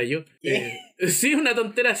y yo no era yo. Sí, una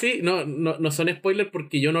tontera así, no son spoilers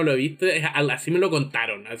porque yo no lo he visto, así me lo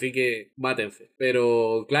contaron, así que mátense.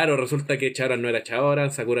 Pero claro, resulta que Chaoran no era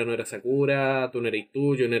Chaoran, Sakura no era Sakura, tú no eras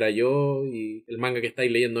tú, yo no era yo, y el manga que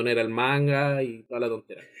estáis leyendo no era el manga y toda la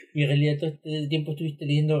tontera. Y en realidad todo este tiempo estuviste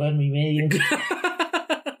leyendo Ranma y medio.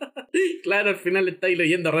 Claro, al final estáis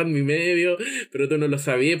leyendo Ranma y medio, pero tú no lo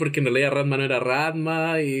sabías porque en realidad Ranma no era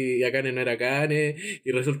Ranma y Akane no era Akane,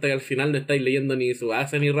 y resulta que al final no estáis leyendo ni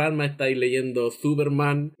Tsubasa ni Ranma, estáis leyendo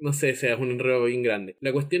Superman, no sé, sea, es un enredo bien grande.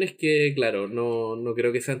 La cuestión es que, claro, no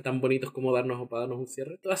creo que sean tan bonitos como para darnos un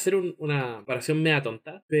cierre. Esto va a ser una comparación media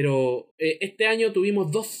tonta, pero este año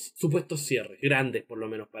tuvimos 2 supuestos cierres, grandes por lo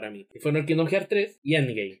menos para mí, que fueron el Kingdom Hearts 3 y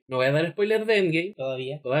Endgame. No voy a dar spoiler de Endgame,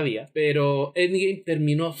 todavía, pero Endgame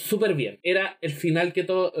terminó súper bien. Era el final que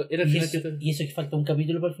todo... Y eso que falta un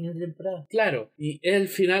capítulo para el final de temporada. Claro, y es el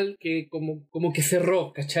final que como que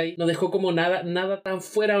cerró, ¿cachai? No dejó como nada tan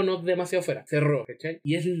fuera o no demasiado fuera. Cerró, ¿cachai?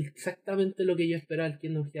 Y es exactamente lo que yo esperaba del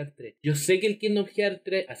Kingdom Hearts 3. Yo sé que el Kingdom Hearts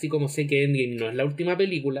 3, así como sé que Endgame no es la última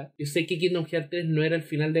película, yo sé que Kingdom Hearts 3 no era el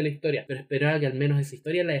final de la historia, pero esperaba que al menos esa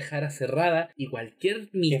historia la dejara cerrada y cualquier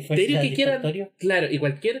misterio que quieran... Claro, y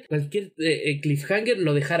cualquier cliffhanger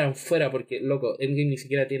lo dejaran fuera, porque, loco, Endgame ni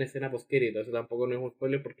siquiera tiene escena post-crédito, eso tampoco no es un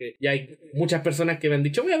spoiler porque ya hay muchas personas que me han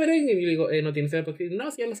dicho voy a ver Endgame y digo, no tiene escena post-crédito.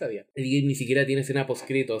 No, sí, ya lo sabía. Endgame ni siquiera tiene escena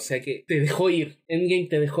post-crédito, o sea que te dejó ir. Endgame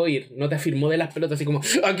te dejó ir, no te afirmó de las pelotas así como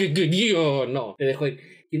 ¡ah, que yo! No, te dejó ir.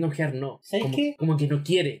 Kingdom Hearts no. ¿Sabes Como, qué? como que no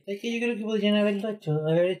quiere. Es que yo creo que podrían haberlo hecho.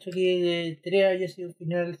 Haber hecho que el 3 haya sido un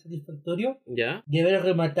final satisfactorio ¿Ya? y haber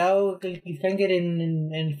rematado el cliffhanger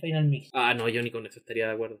en el Final Mix. Ah, no, yo ni con eso estaría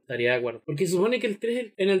de acuerdo. Estaría de acuerdo. Porque se supone que el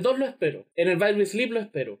 3, en el 2 lo espero. En el Bible Sleep lo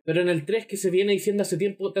espero. Pero en el 3 que se viene diciendo hace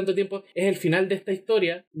tiempo, tanto tiempo, es el final de esta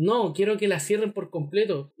historia. No, quiero que la cierren por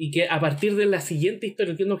completo. Y que a partir de la siguiente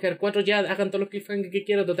historia, el Kingdom Hearts 4, ya hagan todos los cliffhangers que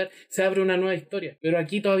quieran. Total, se abre una nueva historia. Pero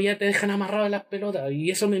aquí todavía te dejan amarrado en las pelotas. Y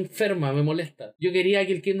eso me enferma, me molesta. Yo quería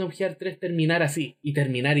que el Kingdom Hearts 3 terminara así. Y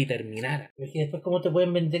terminara. Pero es que después, ¿cómo te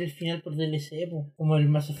pueden vender el final por DLC? Po? Como el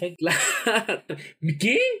Mass Effect.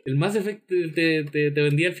 ¿Qué? El Mass Effect te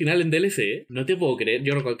vendía el final en DLC, ¿eh? No te puedo creer,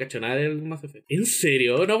 yo no cacho nada del Mass Effect. ¿En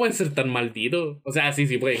serio? No pueden ser tan malditos. O sea, sí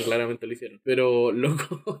pueden, claramente lo hicieron. Pero,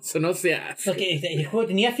 loco, eso no se hace. No, que el juego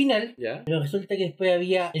tenía final, ¿Ya? pero resulta que después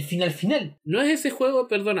había el final. No es ese juego,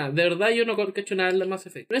 perdona, de verdad yo no cacho nada del Mass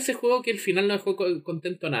Effect. No es ese juego que el final no dejó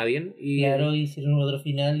contento a nadie. Y, Claro, hicieron otro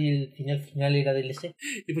final y el final era DLC.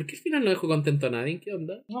 ¿Y por qué el final no dejó contento a nadie? ¿Qué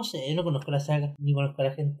onda? No sé, no conozco la saga, ni conozco a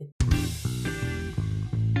la gente.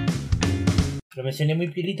 Lo mencioné muy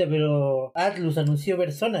piolita, pero Atlus anunció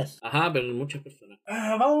personas. Ajá, pero muchas personas.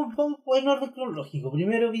 Vamos en orden cronológico.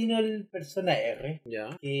 Primero vino el Persona R,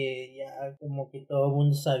 ¿Ya? que ya como que todo el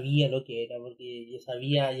mundo sabía lo que era, porque ya se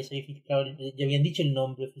había filtrado, ya habían dicho el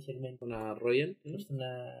nombre oficialmente. Una Royal.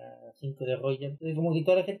 Persona 5 de Royal. Entonces como que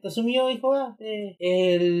toda la gente asumió y dijo,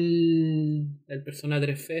 el Persona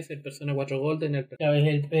 3 FES, el Persona 4 Golden, claro,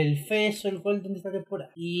 es el FES o el Golden de esta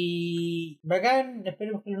temporada. Y bacán,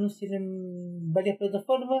 esperemos que lo anuncien en varias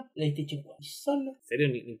plataformas. PlayStation 4. Y solo. ¿En serio?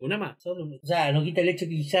 ¿Ninguna más? O sea, no quita el hecho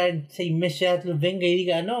que quizá en 6 meses Atlus venga y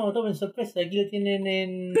diga, no, tomen sorpresa, aquí lo tienen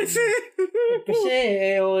en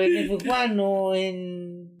PC o en Xbox One o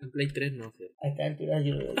en... En Play 3 no sé. A esta altura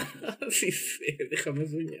yo lo veo Sí difícil. sé, déjame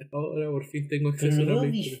soñar. Ahora por fin tengo Pero acceso lo a la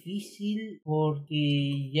veo Play 3. difícil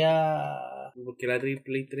porque ya... Porque la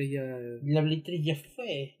Play 3 ya... La Play 3 ya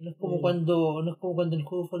fue. No es como cuando el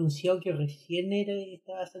juego fue anunciado que recién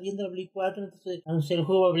estaba saliendo la Play 4, entonces anunciar el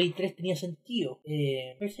juego para Play 3 tenía sentido.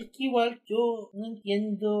 Pero es que igual yo no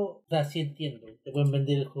entiendo, o sea, sí entiendo, te pueden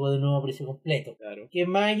vender el juego de nuevo a precio completo. Claro. Que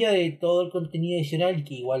más allá de todo el contenido adicional,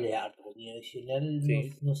 que igual es harto contenido adicional,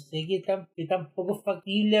 Sí. no sé qué tan poco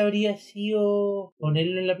factible habría sido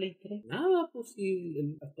ponerlo en la Play 3. Nada, pues sí,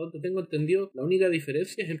 hasta donde tengo entendido, la única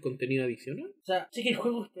diferencia es el contenido adicional. O sea, sé que el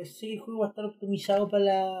juego va a estar optimizado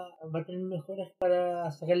va a tener mejoras para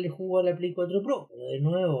sacarle jugo a la Play 4 Pro. Pero de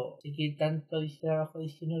nuevo, sé que tanto trabajo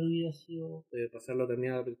adicional hubiera sido... Pasarlo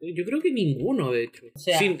también a la Play 3. Yo creo que ninguno, de hecho. O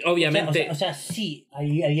sea, sí, obviamente. O sea, sí,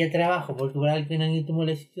 había trabajo, porque por alguien tomó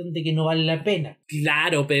la decisión de que no vale la pena.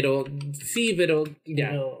 Claro, pero... Sí, pero...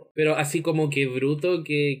 Ya. Pero así como que bruto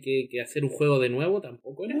que hacer un juego de nuevo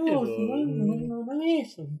tampoco es No, eso. si no es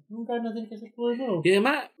eso. Nunca van a tener que hacer juego de nuevo. Y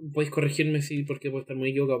además, podéis corregirme si porque puedo estar muy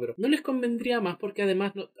equivocado, pero no les convendría más porque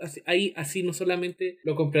además así no solamente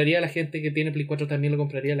lo compraría la gente que tiene Play 4, también lo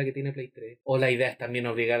compraría la que tiene Play 3. O la idea es también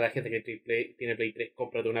obligar a la gente que tiene Play 3,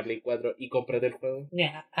 cómprate una Play 4 y cómprate el juego.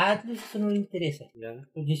 Mira, a Atlus eso no le interesa. Ya.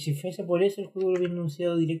 Porque si fuese por eso, el juego lo hubiera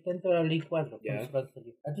anunciado directamente para la Play 4. Ya.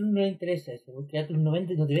 A Atlus no le interesa eso, porque Atlus no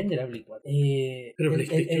te vende la Play 4. Pero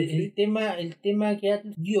PlayStation sí. El tema que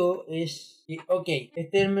Atlus dio es que, ok,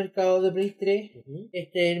 este es el mercado de Play 3,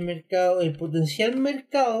 este es el potencial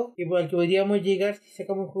mercado al que podríamos llegar si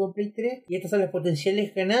sacamos un juego en Play 3, y estas son las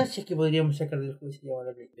potenciales ganancias que podríamos sacar del juego si llevamos a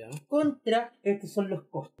la Play 3. Ya. Contra, estos son los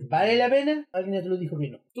costos. ¿Vale la pena? Alguien te lo dijo que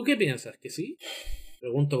no. ¿Tú qué piensas? ¿Que sí?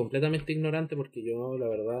 Pregunto completamente ignorante porque yo la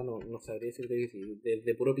verdad no sabría decirte que sí.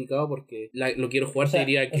 De puro picado porque lo quiero jugar, te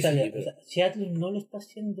diría que sí. Pero... si Atlus no lo está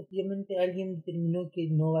haciendo, obviamente alguien determinó que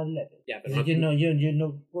no vale la pena. Ya, pero yo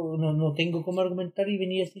no tengo cómo argumentar y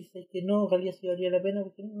venir a decir que no, en realidad sí valía la pena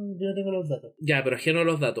porque yo no tengo los datos. Ya, pero ajeno a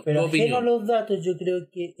los datos. Pero ¿Tu ajeno a opinión? los datos, yo creo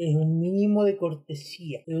que es un mínimo de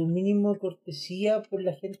cortesía. Es un mínimo de cortesía por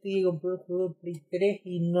la gente que compró el juego de Play 3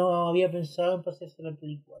 y no había pensado en pasarse a la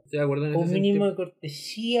Play 4. ¿Estoy de acuerdo en ese Un mínimo sentido? de cortesía,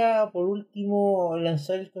 por último,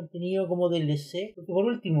 lanzar el contenido como DLC. Porque por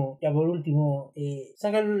último,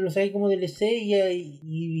 lo sacáis como DLC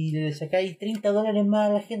y le sacáis $30 más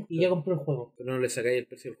a la gente y ya compró el juego. Pero no le sacáis el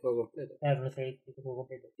precio del juego completo. Claro, no le sacáis el juego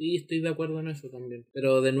completo. Sí, estoy de acuerdo en eso también.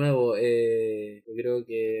 Pero de nuevo, yo creo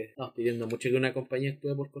que estamos pidiendo mucho que una compañía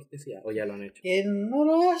actúe por cortesía. O ya lo han hecho. Que no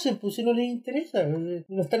lo hacen, pues si no les interesa.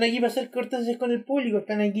 No están aquí para hacer cortesías con el público,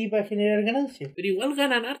 están aquí para generar ganancias. Pero igual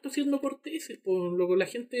ganan harto siendo corteses. Pues loco, la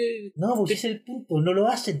gente... No, pues ese es el punto, no lo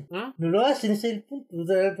hacen. ¿Ah? No lo hacen, ese es el punto. O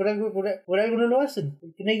sea, por algo no lo hacen,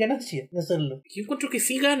 porque no hay ganancia de hacerlo. Yo encuentro que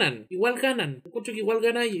sí ganan, igual ganan. Encuentro que igual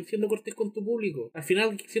ganáis siendo cortés con tu público. Al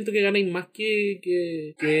final siento que ganáis más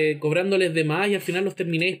que cobrándoles de más y al final los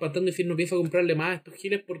terminéis espantando y decir no pienso comprarle más a estos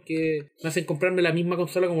giles porque me hacen comprarme la misma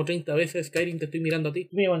consola como 30 veces. Skyrim, te estoy mirando a ti.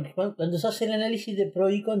 Mira, cuando se hace el análisis de pro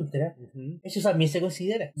y contra, eso también se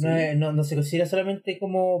considera. Sí. No se considera solamente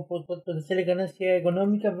como potencial ganancia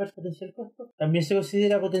económica versus potencial costo. También se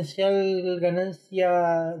considera potencial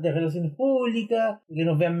ganancia de relaciones públicas, que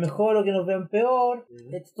nos vean mejor o que nos vean peor.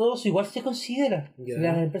 Todo eso igual se considera. Ya. Si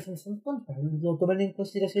las empresas no son tontas, lo toman en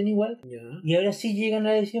consideración igual. Ya. Y ahora sí llegan a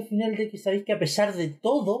la decisión final de que sabéis que a pesar de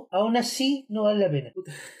todo, aún así no vale la pena.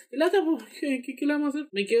 ¿Qué lata, pues? ¿Qué le vamos a hacer?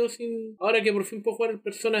 Me quedo sin... Ahora que por fin puedo jugar el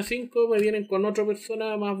Persona 5, me vienen con otra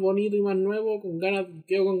persona más bonito y más nuevo,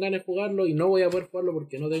 quedo con ganas de jugarlo y no voy a poder jugarlo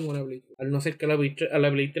porque no tengo una Play 3. Al no ser que a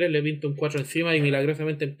la Play 3 le pinto un 4 encima y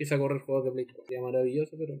milagrosamente empieza a correr juegos de Play 4. Sería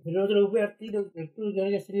maravilloso, pero... Pero otro que voy a tiro, el que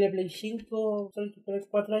vaya a salir la Play 5, solo hay que esperar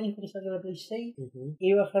 4 años para que salga la Play 6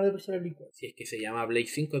 y bajar de precio la Play 4. Si es que se llama Play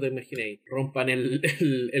 5, te imagináis. Rompan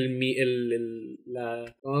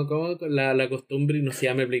la costumbre y no se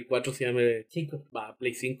llame Play 4, se llame... 5.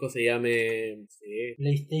 Play 5 se llame... Sí.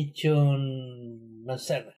 PlayStation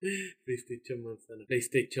Manzana. PlayStation Manzana.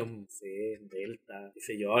 PlayStation Delta. Qué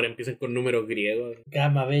sé yo, ahora empiezan con números griegos.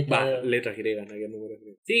 Gamma, beta. Letras griegas, no hay números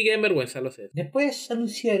griegos. Sí, que en vergüenza, lo sé. Después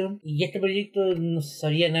anunciaron, y este proyecto no se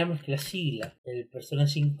sabía nada más que la sigla, el Persona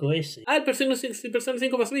 5S. El Persona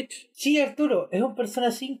 5 para Switch. Sí, Arturo, es un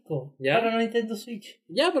Persona 5 ¿Ya? para la Nintendo Switch.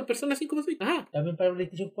 Ya, para el Persona 5 para Switch. Ajá. También para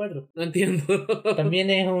PlayStation 4. No entiendo. También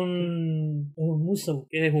es un Musou.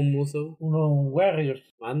 ¿Quién es un Musou? Unos Warriors.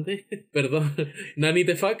 ¿Mande? Perdón. ¿Nani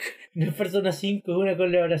the fuck? No es Persona 5, es una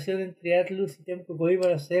colaboración entre Atlus y Tempo Koei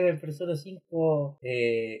para hacer el Persona 5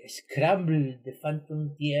 Scramble de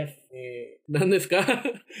Phantom TF. ¿Nande ska?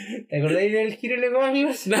 ¿Te acordáis del Hero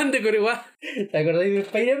Warriors? ¿Nande Korewa? ¿Te acordáis del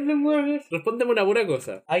Fire Emblem Warriors? Respóndeme una pura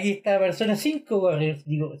cosa. Aquí está Persona 5 Warriors,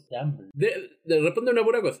 digo Scramble. Responde una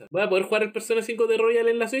pura cosa. ¿Voy a poder jugar el Persona 5 de Royal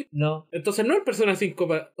en la Switch? No. Entonces no el Persona 5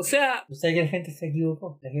 para... O sea... O sea que la gente se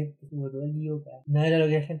equivocó. La gente se volvió equivocada. No era lo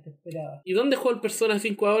que la gente esperaba. ¿Y dónde juega el Persona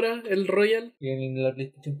 5 ahora? ¿El Royal? En la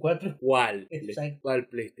PlayStation 4. ¿Cuál? Exacto. ¿Cuál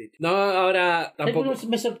PlayStation? No, ahora tampoco...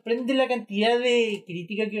 Me sorprende la cantidad de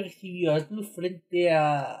crítica que recibió Atlus frente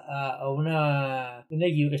a una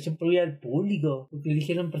equivocación prohibida al público. Porque le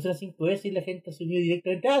dijeron Persona 5S y la gente asumió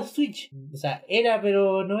directamente Switch. O sea, era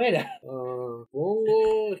pero no era.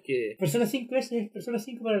 Pongo... Es que... ¿Persona 5S es Persona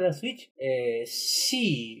 5 para la Switch?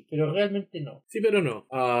 Sí, pero realmente no. Sí, pero no.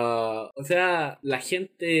 O sea, la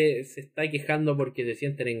gente se está quejando porque se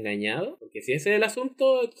sienten engañados. Porque si ese es el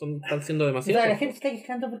asunto, están siendo O demasiado... sea, la gente se está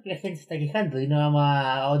quejando porque la gente se está quejando y no vamos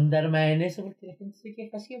a ahondar más en eso porque la gente se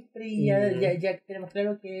queja siempre y ya tenemos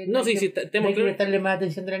claro que No, sí, tenemos que claro. prestarle más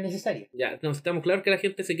atención de la necesaria. Ya, no, estamos claros que la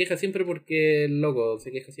gente se queja siempre porque el loco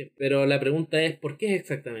se queja siempre. Pero la pregunta es, ¿por qué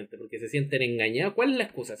exactamente? ¿Porque se sienten engañados? ¿Cuál es la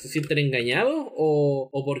excusa? ¿Se sienten engañados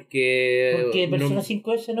o porque... Porque Persona no,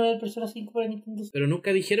 5S no es el Persona 5 para Nintendo Switch. pero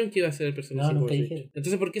nunca dijeron que iba a ser el Persona No, 5 nunca para Switch. dijeron.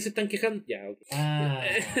 Entonces, ¿por qué se están quejando? Ya, ok.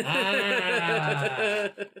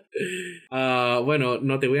 Bueno,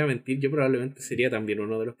 no te voy a mentir, yo probablemente sería también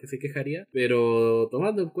uno de los que se quejaría, pero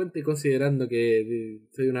tomando en cuenta y considerando que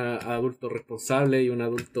soy un adulto responsable y un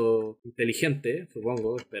adulto inteligente,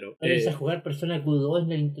 supongo, espero. Vamos a jugar Persona Q2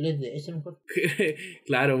 en el Internet de ese mejor.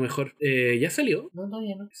 Claro, mejor. ¿Ya salió? No,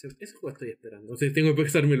 todavía no. Ese juego estoy esperando. O sea, tengo que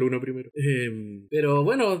pasarme el uno primero. Pero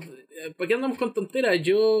bueno, ¿para qué andamos con tonteras?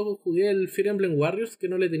 Yo jugué el Fire Emblem Warriors, que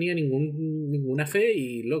no le tenía ninguna fe,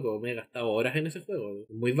 y loco, me he gastado horas en ese juego.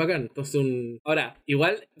 Muy bacán. Entonces, ahora,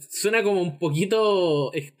 igual suena como un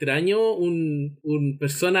poquito extraño un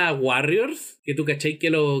Persona Warriors, que tú cachai que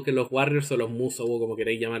los Warriors o los Musou, o como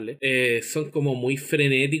queráis llamarle, son como muy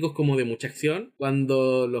frenéticos, como de mucha acción,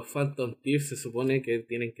 cuando los Phantom Thieves se supone que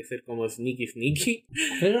tienen que ser como sneaky.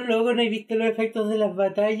 Pero luego no he visto los efectos de las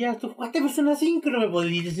batallas. Tú jugaste Persona 5, no me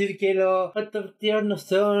podías decir que los Phantom Thieves no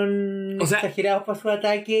son exagerados para su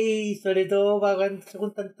ataque y sobre todo para cuando se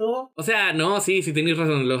juntan todos. O sea, no, sí tenéis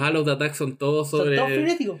razón, los Halo de Attack son todos sobre... Son todos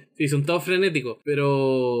frenéticos. Sí, son todos frenéticos,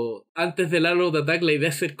 pero antes del Halo de Attack la idea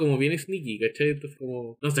es ser como bien sneaky, ¿cachai? Entonces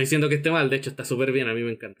como... No estoy diciendo que esté mal, de hecho está súper bien, a mí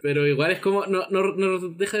me encanta. Pero igual es como... No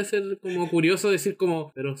deja de ser como curioso decir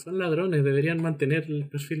como... Pero son ladrones, deberían mantener el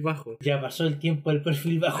perfil bajo. Ya pasó el tiempo del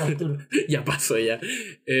perfil bajo, Arturo. Ya pasó ya.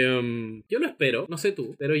 Yo lo espero, no sé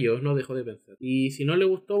tú, pero yo no dejo de pensar. Y si no le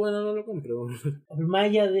gustó, bueno, no lo compro. Más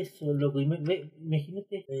allá de eso, loco,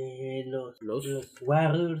 imagínate los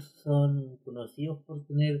Warriors son conocidos por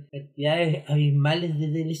tener cantidades abismales de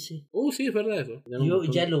DLC. Sí, es verdad eso. Yo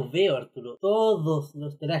ya lo veo, Arturo. Todos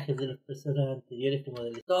los trajes de las personas anteriores como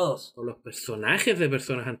DLC. Todos. O los personajes de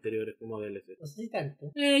personas anteriores como DLC. No sé si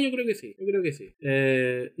tanto. Yo creo que sí.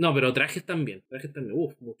 No, pero trajes también.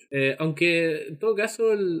 Mucho. Aunque en todo caso,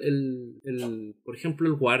 por ejemplo,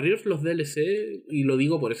 el Warriors, los DLC, y lo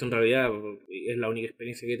digo por eso en realidad es la única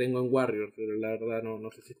experiencia que tengo en Warriors, pero la verdad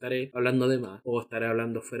no sé si estaré hablando de más o estaré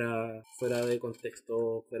hablando fuera de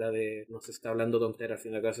contexto, no se está hablando tonteras, al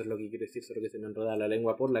fin y al caso es lo que quiere decir, solo que se me enreda la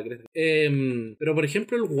lengua por la cresta. Pero por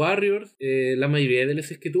ejemplo el Warriors, la mayoría de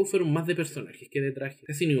DLCs que tuvo fueron más de personajes que de trajes.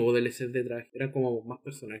 Casi no hubo DLCs de trajes, eran como más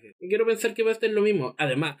personajes. Y quiero pensar que va a estar lo mismo.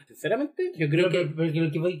 Además, sinceramente, yo creo que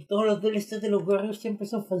todos los DLCs de los Warriors siempre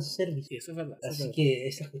son fanservice. Sí, eso es verdad. Así que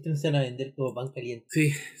esas cuestiones se van a vender como pan caliente.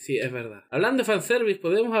 Sí, es verdad. Hablando de fanservice,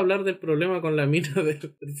 ¿podemos hablar del problema con la mina de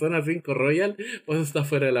Persona 5 Royal? ¿O eso está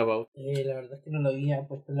fuera de la pauta? La verdad es que no lo había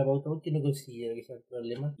puesto en la pauta porque no considero que sea el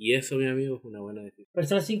problema. Y eso, mi amigo, es una buena decisión.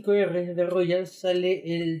 Persona 5R de Royal sale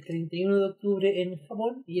el 31 de octubre en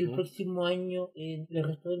Japón y el próximo año en el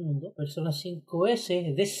resto del mundo. Persona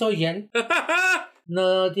 5S de Soyal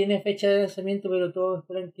no tiene fecha de lanzamiento, pero todos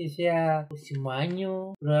esperan que sea el próximo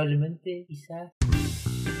año, probablemente, quizás.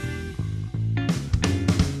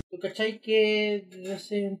 ¿Cachai? Que desde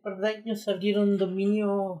hace un par de años se abrieron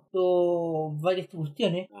dominios varias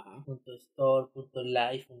cuestiones. .store,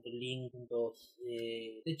 .live, .link,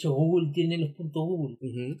 de hecho Google tiene los .google.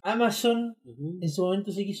 Amazon en su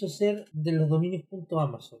momento se quiso hacer de los dominios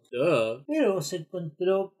 .amazon. Pero se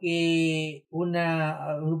encontró que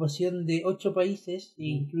una agrupación de 8 países, que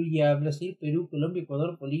incluye a Brasil, Perú, Colombia,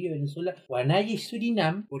 Ecuador, Bolivia, Venezuela, Guanaya y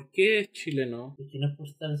Surinam. ¿Por qué es chileno? Porque no es por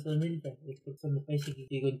estar en Sudamérica, es porque son los países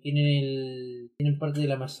que contienen tienen parte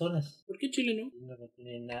del Amazonas. ¿Por qué chileno?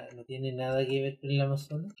 No tiene nada que ver con el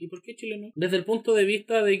Amazonas. ¿Y por qué chileno? Desde el punto de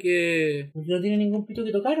vista de que... Porque no tiene ningún pito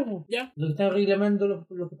que tocar, ¿no? Ya. Lo que están reclamando los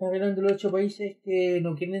 8 países es que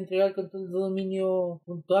no quieren entregar el control de dominio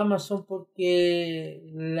 .amazon porque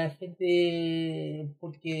la gente...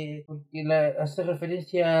 porque hace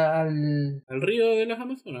referencia al río de las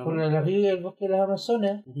Amazonas. Por el río y el bosque de las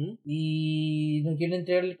Amazonas. Y no quieren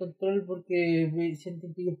entregar el control porque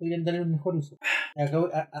sienten que ellos podrían darle un mejor uso.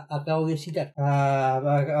 Acabo de citar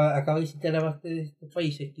a parte de estos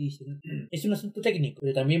países que dicen es un asunto técnico,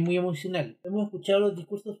 pero también muy emocional. Hemos escuchado los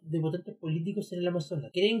discursos de potentes políticos en el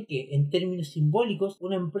Amazonas. Creen que, en términos simbólicos,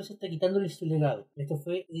 una empresa está quitándole su legado. Esto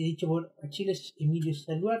fue dicho por Achiles Emilio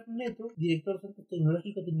Saluar Neto, director de Centros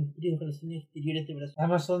Tecnológicos del Ministerio de Relaciones Exteriores de Brasil.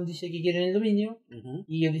 Amazon dice que quieren el dominio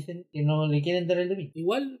y ellos dicen que no le quieren dar el dominio.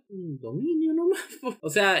 Igual un dominio nomás. O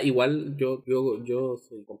sea, igual yo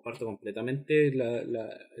comparto completamente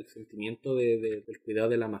el sentimiento del cuidado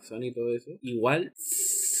del Amazonas y todo eso. Igual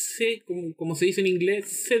sé, como se dice en inglés,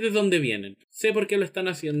 sé de dónde vienen. Sé por qué lo están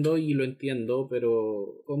haciendo y lo entiendo,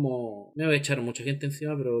 pero como me voy a echar mucha gente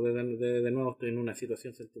encima, pero de nuevo estoy en una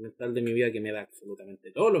situación sentimental de mi vida que me da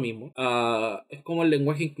absolutamente todo lo mismo. Es como el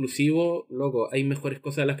lenguaje inclusivo, loco, hay mejores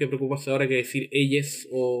cosas de las que preocuparse ahora que decir ellas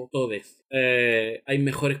o todes. Hay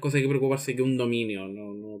mejores cosas que preocuparse que un dominio.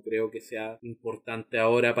 No creo que sea importante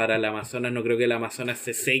ahora para el Amazonas. No creo que el Amazonas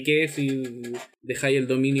se seque si dejáis el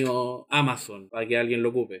dominio Amazon para que alguien lo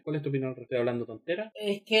ocupe. ¿Cuál es tu opinión? ¿Estoy hablando tontera?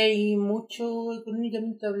 Es que hay mucho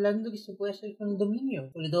económicamente hablando que se puede hacer con el dominio,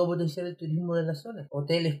 sobre todo potenciar el turismo de la zona.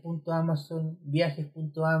 Hoteles.amazon,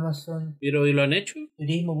 viajes.amazon. ¿Pero y lo han hecho?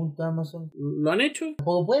 Turismo.amazon. ¿Lo han hecho?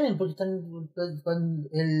 Tampoco pueden porque están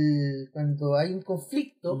cuando hay un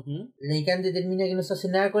conflicto, la ICANN determina que no se hace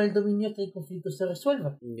nada con el dominio hasta que el conflicto se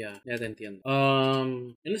resuelva. Ya te entiendo.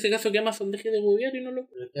 En ese caso que Amazon deje de huevear y no lo...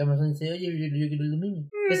 Pero que Amazon dice, oye, yo quiero el dominio.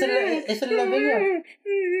 Esa es la pelea.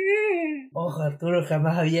 Ojo, Arturo,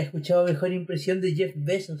 jamás había escuchado mejor impresión de Jeff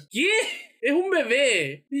Bezos. ¿Qué? ¡Es un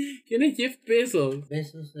bebé! ¿Quién es Jeff Bezos?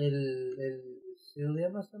 Bezos, el CEO de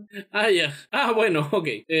Amazon. Ya. Bueno, ok.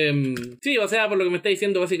 Sí, o sea, por lo que me está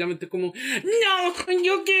diciendo, básicamente es como... ¡No!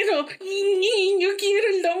 ¡Yo quiero! ¡Yo quiero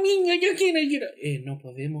el dominio! ¡Yo quiero! No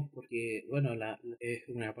podemos porque, bueno, es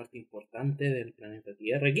una parte importante del planeta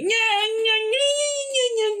Tierra. Que...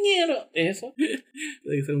 ¿Eso?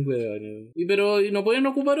 Tiene que ser un huevón. ¿Y no pueden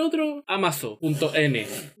ocupar otro? Amazon.n.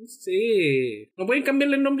 Sí. ¿No pueden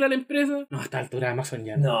cambiarle el nombre a la empresa? No, a esta altura Amazon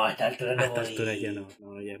ya no. No, a esta altura no. A esta altura ya no.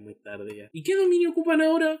 No, ya es muy tarde ya. ¿Y qué dominio ocupan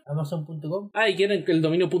ahora? Amazon.com. ¿Y quieren que el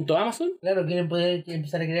dominio .amazon? Claro, quieren poder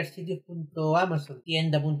empezar a crear sitios .amazon,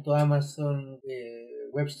 tienda.amazon,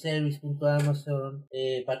 webservice.amazon,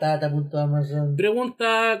 patata.amazon.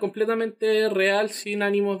 Pregunta completamente real, sin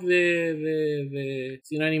ánimos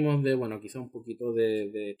sin ánimos de, bueno, quizá un poquito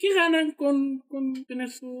de ¿qué ganan con tener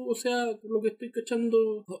su, o sea, lo que estoy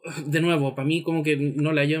cachando? De nuevo, para mí como que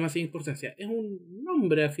no le hallo demasiada importancia. Es un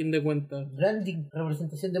nombre a fin de cuentas. Branding,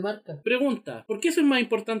 representación de marca. Pregunta, ¿por qué eso es más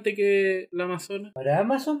importante que la Amazonas? Para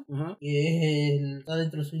Amazon, Ajá. que está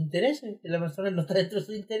dentro de sus intereses. El Amazonas no está dentro de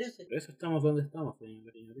sus intereses. Por eso estamos donde estamos,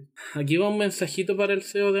 señorita. Aquí va un mensajito para el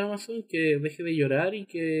CEO de Amazon, que deje de llorar y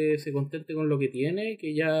que se contente con lo que tiene,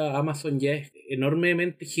 que ya Amazon ya es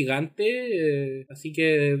enormemente gigante, así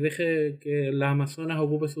que deje que la Amazonas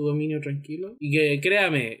ocupe su dominio tranquilo. Y que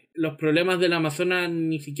créame, los problemas de la Amazonas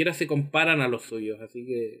ni siquiera se comparan a los suyos, así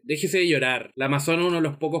que déjese de llorar. La Amazonas es uno de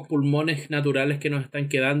los pocos pulmones naturales que nos están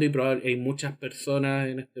quedando y hay muchas personas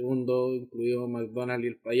en este mundo, incluido McDonald's y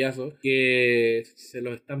el payaso, que se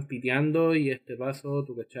los están piteando y este paso,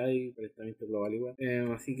 tú cachai, calentamiento global igual.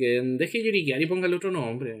 Así que deje lloriquear y póngale otro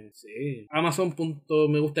nombre. Sí.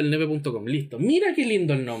 Amazon.megustalneve.com. Listo. Mira qué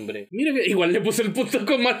lindo el nombre. Mira que igual le puse el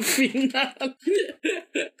 .com al final.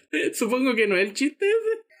 Supongo que no es el chiste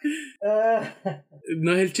ese.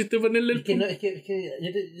 No es el chiste ponerle el Es que no, es que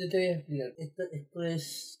yo te voy a explicar. Esto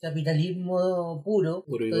es capitalismo puro.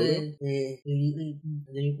 Puro y Esto duro. es,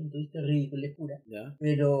 desde mi punto de vista, ridículo, es pura. Ya.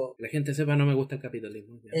 Pero Que la gente sepa, no me gusta el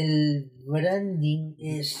capitalismo. Ya. el branding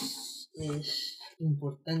es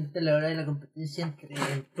importante a la hora de la competencia entre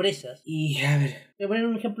empresas. Y a ver, voy a poner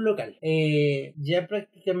un ejemplo local. Ya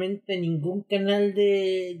prácticamente ningún canal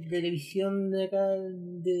de televisión de acá,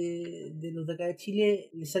 de los de acá de Chile,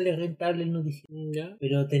 le sale rentable el noticiero. Ya.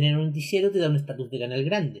 Pero tener un noticiero te da un estatus de canal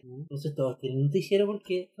grande. Entonces todos tienen un noticiero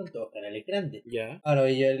porque son todos canales grandes. Ya. Ahora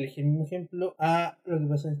voy a elegir un ejemplo a lo que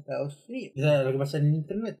pasa en Estados Unidos, o sea, lo que pasa en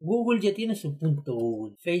Internet. Google ya tiene su punto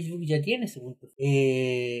Google, Facebook ya tiene su punto.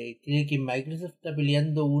 Creo que Microsoft está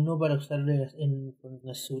peleando uno para usarlo con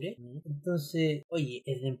Azure. Entonces, oye,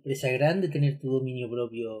 es de empresa grande tener tu dominio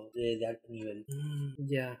propio de alto nivel.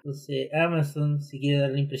 Ya. Entonces, Amazon, si quiere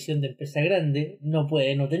dar la impresión de empresa grande, no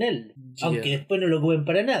puede no tenerlo. Ya. Aunque después no lo ocupen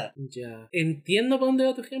para nada. Ya. Entiendo para dónde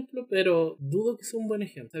va tu ejemplo, pero dudo que sea un buen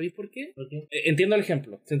ejemplo. ¿Sabéis por qué? ¿Por qué? Entiendo el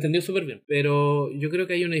ejemplo, se entendió súper bien, pero yo creo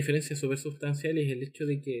que hay una diferencia súper sustancial y es el hecho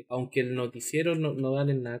de que aunque el noticiero no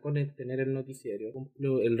vale nada con tener el noticiero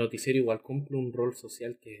igual cumple un rol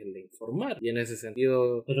social que es el de informar, y en ese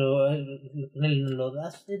sentido... Pero los canales no lo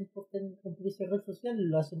hacen porque cumplir esa red social,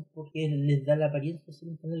 lo hacen porque les da la apariencia de ser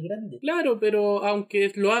un canal grande. Claro, pero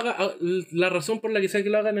aunque lo haga, la razón por la que sea que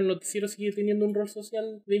lo hagan, el noticiero sigue teniendo un rol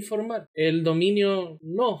social de informar. El dominio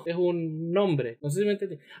no, es un nombre. No sé si me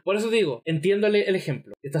entendí. Por eso digo, entiendo el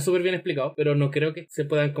ejemplo. Está súper bien explicado, pero no creo que se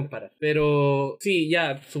puedan comparar. Pero sí,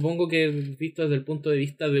 ya, supongo que visto desde el punto de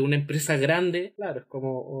vista de una empresa grande, claro, es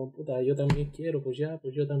como, oh, puta, yo también quiero, pues yo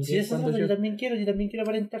también. Si eso ¿Cuánto yo también quiero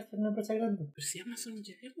aparentar ser una empresa grande. Pero si Amazon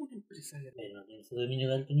ya es una empresa grande. Pero no tiene su dominio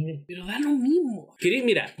de alto nivel. Pero da lo mismo.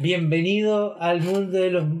 Mira, Bienvenido al mundo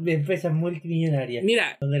de las empresas multimillonarias.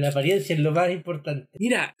 mira, Donde la apariencia es lo más importante.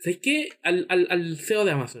 Mira, ¿sabes qué? Al CEO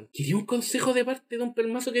de Amazon, ¿quería un consejo de parte de un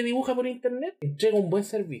pelmazo que dibuja por internet? Entrega un buen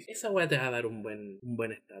servicio. Esa weá te va a dar un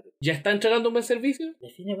buen estatus. ¿Ya está entregando un buen servicio?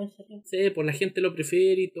 ¿Define buen servicio? Sí, pues la gente lo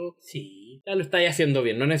prefiere y todo. Sí. Ya lo estáis haciendo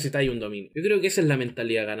bien, no necesitáis un dominio. Yo creo que esa es la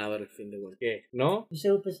mentalidad ganadora al fin de cuentas. ¿Qué? ¿No? Ese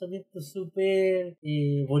es un pensamiento súper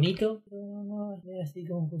bonito, pero no es así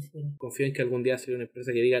como funciona. Confío en que algún día sea una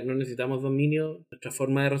empresa que diga, no necesitamos dominio, nuestra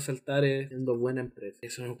forma de resaltar es siendo buena empresa.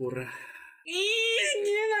 Eso no ocurra.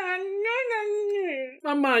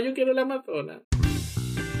 Mamá, yo quiero la Amazonas.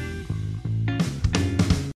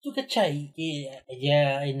 ¿Tú cachai que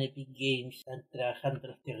allá en Epic Games están trabajando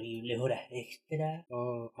las terribles horas extra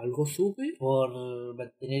 ¿Algo supe? por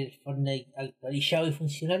mantener el Fortnite actualizado y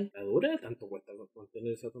funcional? ¿La dura? ¿Tanto cuesta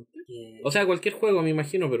mantener esa tontería? Que O sea, cualquier juego me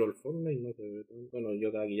imagino, pero el Fortnite no se ve tan... Bueno, yo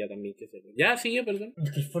aquí ya también que sé. Ya, sigue, perdón.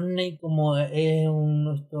 es que el Fortnite, como es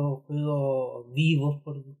uno de estos juegos vivos,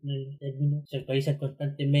 por el término, se actualizan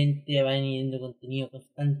constantemente, van yendo contenido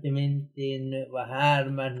constantemente, nuevas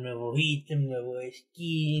armas, nuevos ítems, nuevos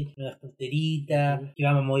skins, nuevas tonteritas, que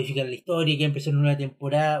vamos a modificar la historia, que va a empezar una nueva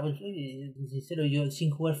temporada. Pues, sincero, yo sin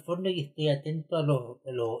jugar Fortnite estoy atento a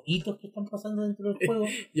los hitos que están pasando dentro del juego.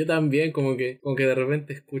 Yo también, como que de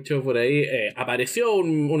repente escucho por ahí, apareció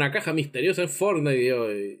una caja misteriosa en Fortnite y yo,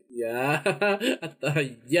 ya, hasta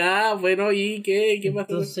ya, bueno, ¿y qué pasa?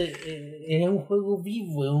 Entonces, es un juego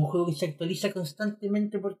vivo, es un juego que se actualiza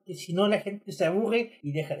constantemente porque si no la gente se aburre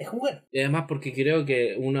y deja de jugar. Y además porque creo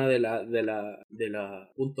que una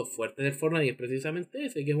puntos fuertes del Fortnite es precisamente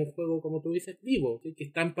ese, que es un juego, como tú dices, vivo, ¿sí? Que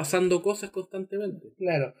están pasando cosas constantemente.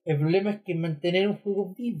 Claro, el problema es que mantener un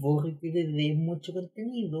juego vivo requiere de mucho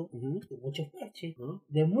contenido, de muchos parches, ¿No?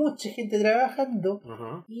 de mucha gente trabajando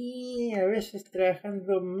Ajá. y a veces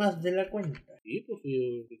trabajando más de la cuenta. Sí, pues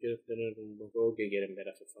si quieres tener un buen juego que quieren ver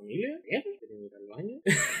a su familia, bien, quieren ir al baño.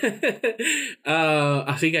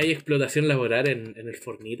 Así que hay explotación laboral en el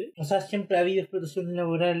Fortnite. O sea, siempre ha habido explotación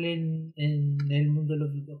laboral en el mundo de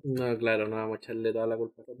los videojuegos. No, claro, no vamos a echarle toda la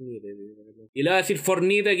culpa a Fortnite. Y le va a decir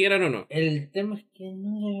Fortnite, quieran o no. El tema es que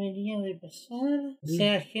no debería de pasar. O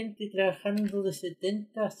sea, gente trabajando de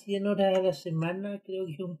 70 a 100 horas a la semana, creo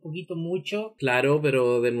que es un poquito mucho. Claro,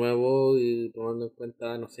 pero de nuevo, y tomando en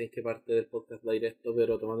cuenta, no sé en qué parte del podcast va a ir esto,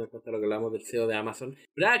 pero tomando en cuenta lo que hablamos del CEO de Amazon,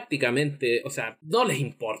 prácticamente, o sea, no les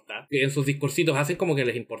importa. En sus discursitos hacen como que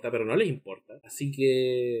les importa, pero no les importa. Así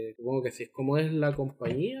que supongo que así es como es la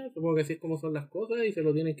compañía, supongo que así es como son las cosas y se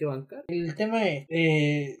lo tienen que bancar. El tema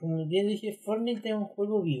es, como bien dije, Fortnite es un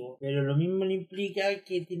juego vivo, pero lo mismo le implica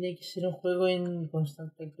que tiene que ser un juego en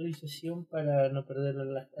constante actualización para no perder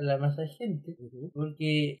a la masa de gente.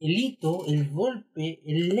 Porque el hito, el golpe,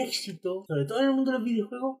 el éxito, sobre todo en el mundo de los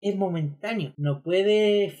videojuegos, es momentáneo. No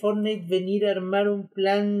puede Fortnite venir a armar un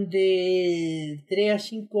plan de 3 a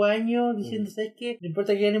 5 años diciendo, ¿sabes qué? No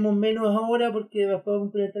importa que ganemos menos ahora porque después vamos a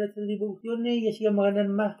implementar este tipo de opciones y así vamos a ganar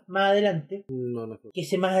más adelante. No sé. Que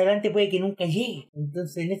ese más adelante puede que nunca llegue.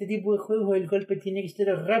 Entonces, en este tipo de juegos el golpe tiene que ser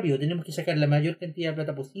rápido. Tenemos que sacar la mayor cantidad de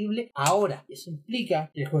plata posible ahora. Eso implica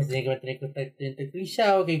que el juego se tiene que mantener constantemente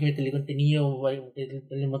actualizado, que hay que meterle contenido,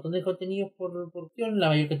 un montón de contenidos por opción, la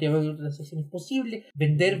mayor cantidad de transacciones posible,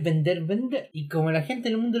 vender. Y como la gente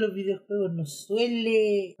en el mundo de los videojuegos no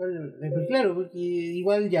suele... Pues claro, porque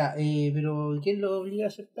igual ya, pero ¿quién lo obliga a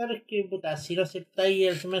aceptar? Es que, puta, si lo aceptáis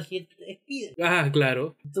a la semana siguiente te despiden. Ah,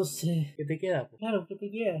 claro. Entonces, ¿Qué te queda? Po? claro, ¿qué te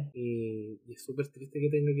queda? Y es súper triste que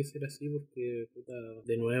tenga que ser así porque, puta,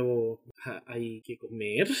 de nuevo, hay que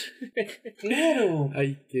comer. Claro.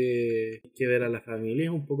 Hay que ver a la familia.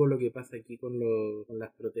 Es un poco lo que pasa aquí con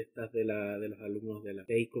las protestas de los alumnos de la...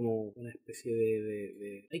 Hay como una especie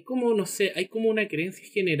de... Hay como, no sé, hay como una creencia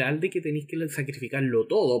general de que tenéis que sacrificarlo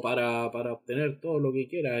todo para obtener todo lo que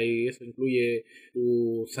quieras, y eso incluye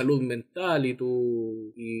tu salud mental y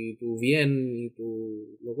tu bien y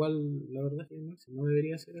lo cual la verdad es que no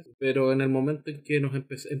debería ser así. Pero en el momento en que nos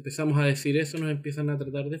empezamos a decir eso, nos empiezan a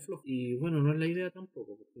tratar de flojo, y bueno, no es la idea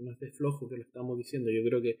tampoco, porque no es de flojo que lo estamos diciendo. Yo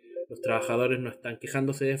creo que los trabajadores no están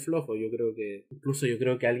quejándose de flojo. Yo creo que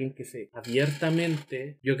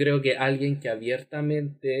alguien que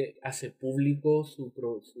abiertamente hace público su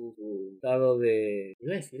estado de,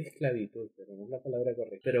 iba a decir esclavitud, pero no es la palabra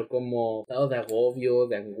correcta, pero como estado de agobio,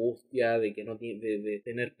 de angustia, de que no de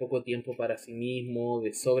tener poco tiempo para sí mismo,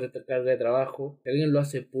 de sobrecarga de trabajo. Si alguien lo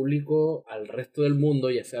hace público al resto del mundo,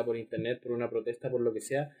 ya sea por internet, por una protesta, por lo que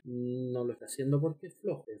sea, no lo está haciendo porque es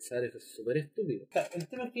flojo. Pensar eso es súper estúpido. El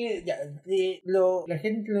tema es que la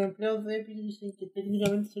gente, los empleados de Epic dicen que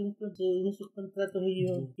técnicamente según sus contratos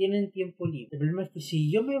ellos tienen tiempo libre. El problema es que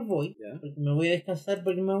si yo me voy, porque me voy a descansar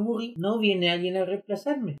porque me aburrí, no viene alguien a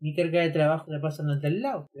reemplazarme. Mi carga de trabajo la pasan al del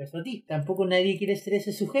lado. Pero eso a ti. Tampoco nadie quiere ser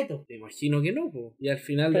ese sujeto. Te imagino que no, po. Y al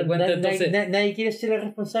final Pero de cuentas entonces... nadie quiere ser el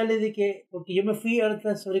responsable de que, porque yo me fui, ahora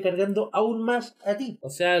están sobrecargando aún más a ti. O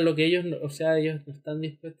sea, ellos no están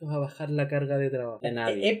dispuestos a bajar la carga de trabajo de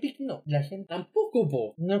nadie. Epic no. La gente Tampoco,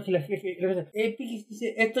 po. no, que Epic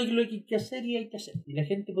dice esto es lo que hay que hacer y hay que hacer. Y la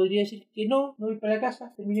gente podría decir que no, me voy para la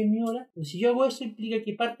casa, terminé mi hora. Pero si yo hago eso, implica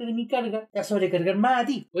que parte de mi carga va a sobrecargar más a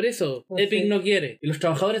ti. Por eso, Entonces, Epic no quiere. Y los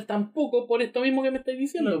trabajadores tampoco, por esto mismo que me estáis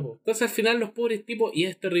diciendo, po. Entonces al final los pobres tipos, y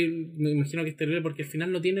es terrible, me imagino que es terrible porque al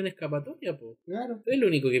final no tienen escapatoria, po. Claro. Es el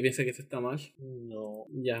único que piensa que eso está mal. No.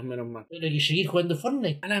 Ya, menos mal. Pero hay que seguir jugando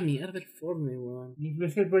Fortnite. A la mierda el Fortnite, weón. Y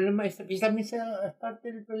el problema es también es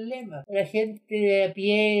parte del problema. La gente a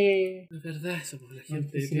pie. Es verdad eso, porque la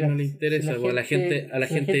gente Si no le interesa, si a la gente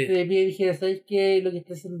de pie dijera, ¿sabes qué? Lo que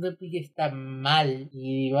está haciendo Epic está mal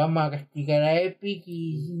y vamos a castigar a Epic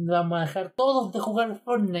y vamos a dejar todos de jugar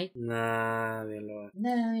Fortnite. Nadie lo hace.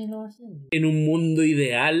 Nadie lo va a hacer. En un mundo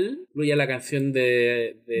ideal, incluye la canción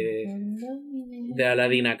de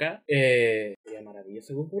Aladdin acá, sería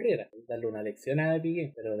maravilloso que ocurriera. darle una lección a Epic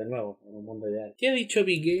Games, pero de nuevo, en un mundo ideal. ¿Qué ha dicho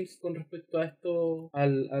Epic Games con respecto a esto, a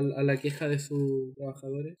la queja de sus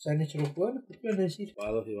trabajadores? ¿Se han hecho los juegos? ¿Qué quieren decir?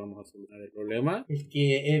 Y vamos a solucionar el problema. Es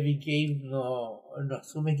que Epic Games no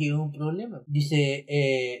asume que es un problema.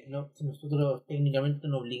 Dice, no, nosotros técnicamente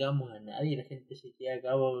no obligamos a nadie, la gente se queda a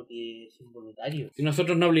cabo que son voluntarios. Si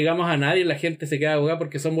nosotros no obligamos a nadie, la gente se queda a jugar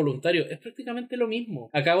porque son voluntarios. Es prácticamente lo mismo.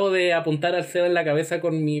 Acabo de apuntar al Seba en la cabeza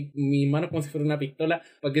con mi mano como si fuera una pistola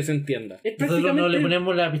para que se entienda. Es Nosotros no le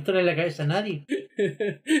ponemos la pistola en la cabeza a nadie.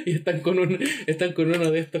 Y están con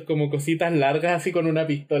uno de estos como cositas largas así con una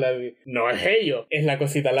pistola así. No es ellos, es la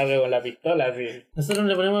cosita larga con la pistola así. Nosotros no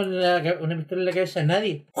le ponemos una pistola en la cabeza a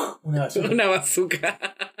nadie. Una basura. Una bazooka.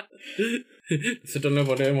 Nosotros no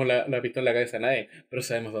ponemos la pistola en la cabeza a nadie, pero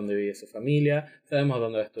sabemos dónde vive su familia, sabemos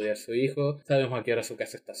dónde va a estudiar su hijo, sabemos a qué hora su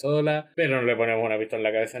casa está sola, pero no le ponemos una pistola en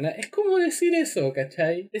la cabeza a nadie. Es como decir eso,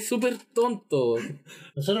 ¿cachai? Es súper tonto.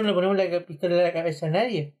 Nosotros no le ponemos la pistola en la cabeza a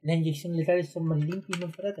nadie. Las inyecciones letales son más limpias y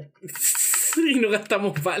más baratas. Y no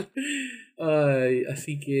gastamos mal. Ay,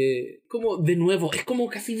 así que... Como, de nuevo, es como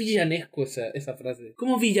casi villanesco esa frase.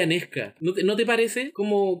 Como villanesca. ¿No te parece?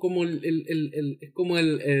 Como es como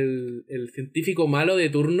el científico malo de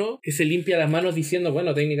turno que se limpia las manos diciendo,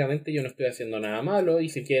 bueno, técnicamente yo no estoy haciendo nada malo y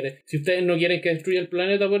si ustedes no quieren que destruya el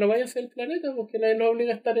planeta, bueno, váyanse al planeta porque nadie nos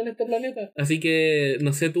obliga a estar en este planeta. Así que,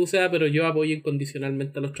 no sé tú, Sea, pero yo apoyo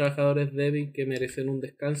incondicionalmente a los trabajadores de Epic que merecen un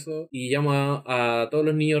descanso y llamo a todos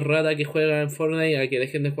los niños rata que juegan Fortnite a que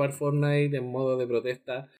dejen de jugar Fortnite en modo de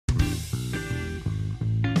protesta.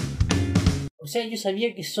 O sea, yo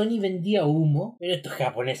sabía que Sony vendía humo, pero estos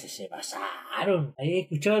japoneses se pasaron. ¿Habías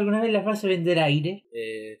escuchado alguna vez la frase vender aire?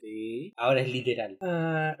 Sí. Ahora es literal.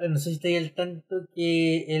 No sé si estáis al tanto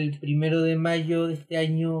que el 1 de mayo de este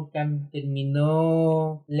año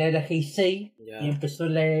terminó la era Heisei y empezó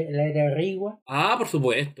la era Reiwa. Ah, por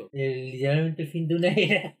supuesto. Literalmente el fin de una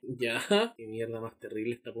era. Ya. Qué mierda más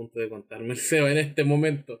terrible está a punto de contarme el Seba en este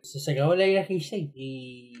momento. Se acabó la era Heisei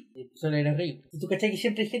y empezó la era Reiwa. ¿Tú cachai que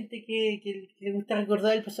siempre hay gente que le gusta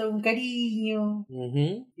recordar el pasado con cariño?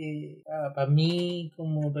 Para mí,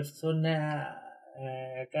 como persona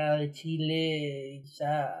acá de Chile,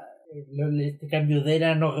 ya este cambio de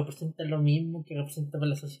era no representa lo mismo que representa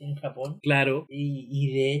para la sociedad en Japón. Claro.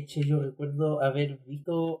 Y de hecho yo recuerdo haber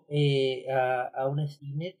visto a una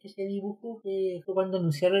streamer que se dibujó que fue cuando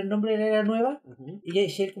anunciaron el nombre de la era nueva. Y ella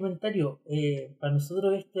decía el comentario, para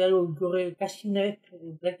nosotros esto es algo que ocurre casi una vez,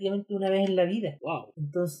 prácticamente una vez en la vida. Wow.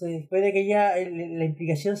 Entonces puede que ya la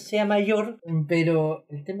implicación sea mayor, pero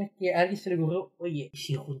el tema es que a alguien se le ocurrió, oye,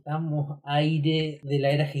 si juntamos aire de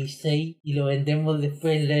la era Heisei y lo vendemos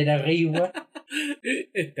después en la era Reiwa,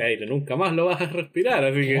 este aire nunca más lo vas a respirar,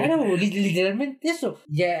 así que... Claro, literalmente eso.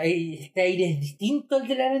 Ya este aire es distinto al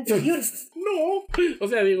de la era anterior. No, o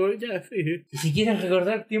sea, digo, ya, sí. Y si quieren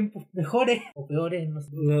recordar tiempos mejores o peores, no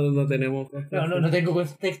sé. No tenemos... No tengo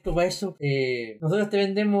contexto para eso. Nosotros te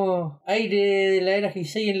vendemos aire de la era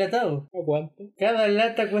Heisei enlatado. ¿A cuánto? Cada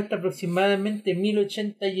lata cuesta aproximadamente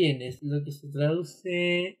 1080 yenes, lo que se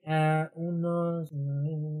traduce a unos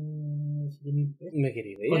 7.000 pesos. ¿Me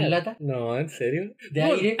quería ir? ¿Con lata? No, ¿en serio? De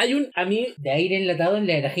aire. De aire enlatado en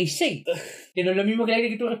la era Heisei. Que no es lo mismo que el aire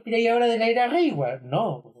que tú respiras ahora de la era Reiwa.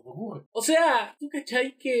 No, pues te ocurre. O sea, ¿tú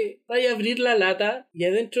cachai que vaya a abrir la lata y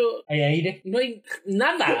adentro hay aire? No hay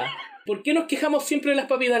nada. ¿Por qué nos quejamos siempre de las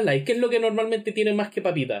papitas light? ¿Qué es lo que normalmente tienen más que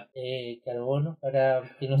papitas? Carbono, para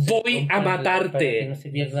que no se Voy a matarte. Para que no se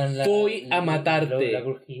pierdan a matarte. La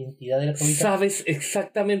identidad de las papitas. Sabes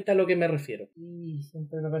exactamente a lo que me refiero. Sí,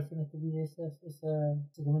 siempre me parece una estupidez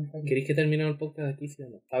ese comentario. ¿Queréis que terminemos el podcast aquí, sí o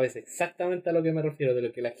no? Sabes exactamente a lo que me refiero, de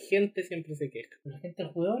lo que la gente siempre se queja. La gente es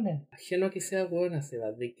hueona. Ajeno a que sea hueona,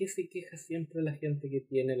 Seba. ¿De qué se queja siempre la gente que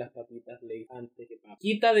tiene las papitas light antes que papas?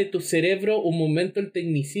 Quita de tu cerebro un momento el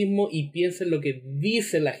tecnicismo y piensa en lo que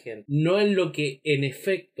dice la gente, no en lo que en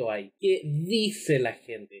efecto hay. ¿Qué dice la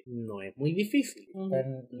gente? No es muy difícil.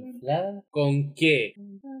 ¿Están infladas? ¿Con qué?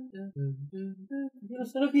 Yo no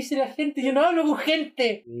sé lo que dice la gente, yo no hablo con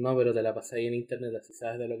gente. No, pero te la pasáis en internet, así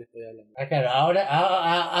sabes de lo que estoy hablando. Claro,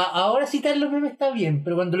 ahora citar los memes está bien,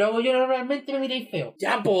 pero cuando lo hago yo normalmente me miráis feo.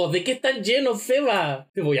 Ya, ¿de qué están llenos, Seba?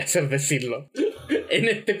 Te voy a hacer decirlo. En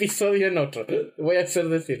este episodio y en otro. Te voy a hacer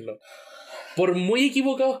decirlo. Por muy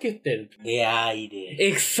equivocados que estén. De aire.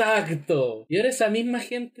 Exacto. Y ahora esa misma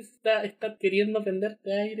gente está queriendo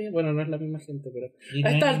venderte aire. Bueno, no es la misma gente, pero Y no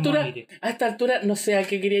a es esta el mismo altura, aire. a esta altura no sé a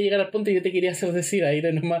qué quería llegar al punto y yo te quería hacer decir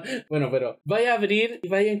aire nomás. Bueno, pero vaya a abrir y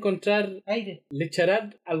vaya a encontrar. Aire. ¿Le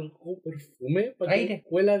echarán algún perfume para Aire. que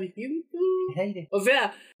huela distinto? Es aire. O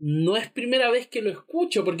sea, no es primera vez que lo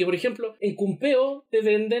escucho, porque por ejemplo, en Cumpeo te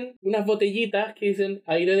venden unas botellitas que dicen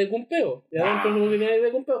aire de Cumpeo. Y adentro como que tiene aire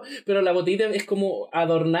de Cumpeo. Pero la botellita es como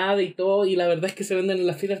adornada y todo, y la verdad es que se venden en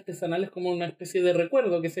las filas artesanales como una especie de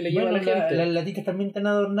recuerdo que se le lleva Bueno, a la gente. las latitas también están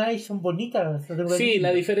adornadas y son bonitas. eso tengo que Sí, decir.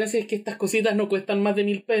 la diferencia es que estas cositas no cuestan más de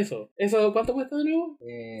 1.000 pesos. ¿Eso cuánto cuesta de nuevo?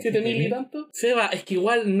 7.000 y tanto. Seba, es que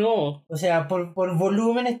igual no. O sea, por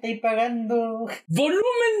volumen estáis pagando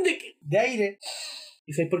 ¿Volumen de qué? de aire.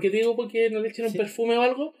 ¿Y sabes por qué te digo por qué no le echan un Sí. perfume o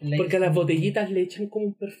algo? La Porque a las hizo- botellitas le echan como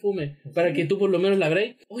un perfume. ¿Sí? Para que tú por lo menos la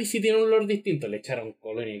abráis. Uy, sí tiene un olor distinto. Le echaron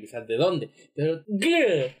colonia, quizás de dónde. Pero,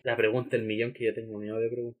 ¿qué? La pregunta del millón que yo tengo miedo de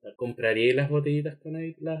preguntar. ¿Compraríais las botellitas con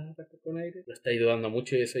aire? ¿Las sacas con aire? Lo estáis dudando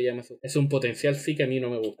mucho y eso ya me asusta. Es un potencial sí que a mí no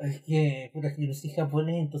me gusta. Es que, puta, que yo no soy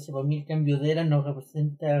japonés, entonces para mí el cambio de era no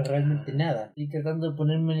representa realmente nada. Estoy tratando de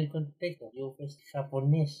ponerme en el contexto. Yo soy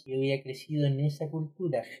japonés, yo había crecido en esa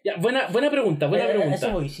cultura. Ya, buena pregunta, buena A eso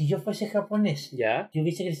pregunta. voy, si yo fuese japonés, Ya. yo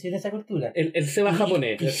hubiese crecido en esa cultura. El Seba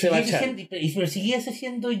japonés, el Seba siguiese chan. siendo- pero siguiese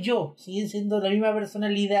siendo yo, sigue siendo la misma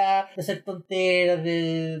personalidad, de hacer tonteras,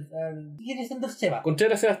 sigue siendo el Seba.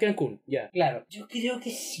 Contreras Sebastián Kun, ya. Claro, yo creo que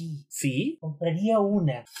sí. ¿Sí? Compraría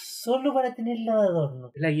una, solo para tenerla de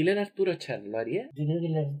adorno. ¿La Aguilera Arturo Chan lo haría? Yo creo que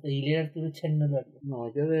la Aguilera Arturo Chan no lo haría.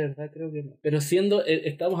 No, yo de verdad creo que no. Pero siendo,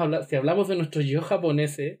 estamos hablando, si hablamos de nuestros yo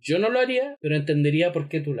japoneses, yo no lo haría, pero entendería por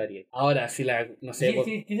qué tú lo harías. Ahora, si la, no sé,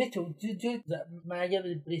 Sí, de hecho, más allá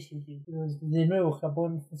del precio, pero de nuevo,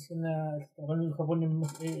 Japón funciona, Japón es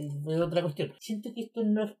otra cuestión. Siento que esto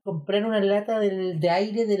no es comprar una lata de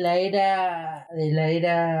aire de la era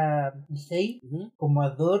 6 Ujú. como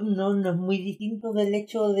adorno, no es muy distinto del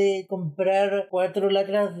hecho de comprar 4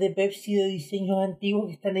 latas de Pepsi de diseños antiguos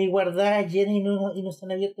que están ahí guardadas, llenas y no se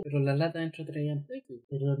han abierto. Pero las latas dentro traían Pepsi.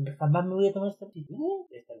 Pero jamás me voy a tomar esta Pepsi.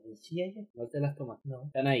 ¿Está vencida ya? No te las tomas. No.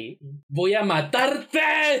 Están ahí. Sí. ¡Voy a matarte!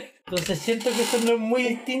 Entonces siento que eso no es muy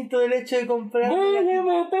distinto del hecho de comprar. ¡Voy a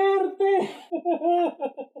matarte!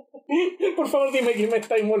 Por favor, dime que me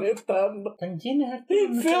estáis molestando. Están llenas, Arturo.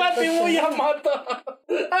 no ¡Seba, están te voy a todas. matar!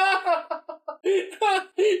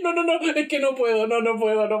 No, es que no puedo, no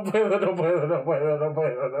puedo.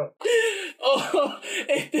 Oh,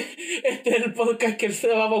 este es el podcast que el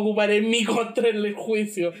Seba va a ocupar en mi contra en el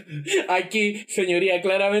juicio. Aquí, señoría,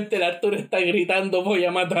 claramente el Arturo está gritando voy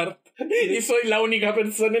a matarte. Y soy la única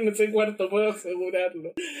persona en ese cuarto, puedo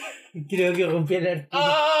asegurarlo. Creo que rompí el Arturo.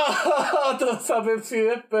 ¡Ah! Toda esa Pepsi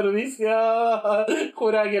desperdiciada.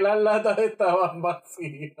 Jura que las latas estaban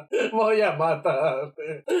vacías. Voy a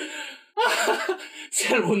matarte.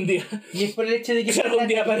 Si algún día Y es por el hecho de que. Si algún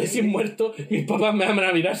día aparecí muerto, mis papás me van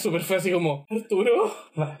a mirar súper feo así como ¿Arturo?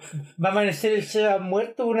 Va a amanecer el Seba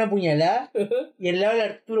muerto por una puñalada y al lado el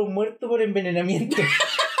Arturo muerto por envenenamiento.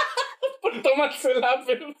 Por tomarse la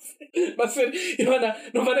Pepsi. Va a ser... Y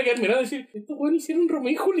nos van a quedar mirando y decir estos buenos hicieron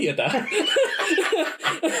Romeo y Julieta.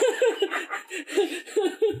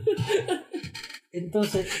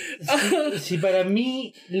 Entonces, si para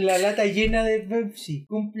mí la lata llena de Pepsi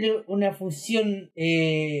cumple una función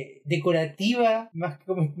decorativa más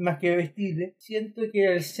que vestible, siento que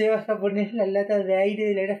al Seba japonés la lata de aire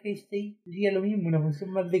de la era Heisei sería lo mismo, una función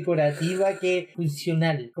más decorativa que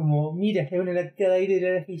funcional. Como, mira, es una lata de aire de la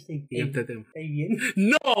era Heisei. Siguiente tema. ¿Está bien?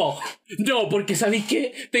 No, porque ¿sabéis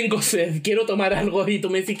qué? Tengo sed, quiero tomar algo y tú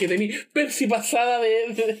me decís que tenéis Pepsi pasada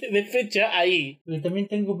de fecha ahí. Pero también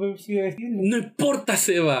tengo Pepsi de vestible. No importa,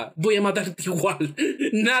 Seba, voy a matarte igual.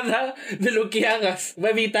 Nada de lo que hagas va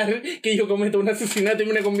a evitar que yo cometa un asesinato y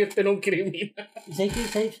me convierta en un criminal.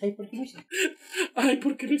 ¿Sabes por qué lo hice? Ay,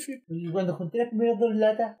 ¿por qué lo hiciste? Porque cuando junté las primeras 2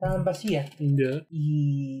 latas estaban vacías. Ya.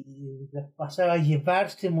 Y las pasaba a llevar,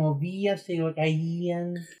 se movían, se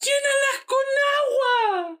caían. ¡Llénalas con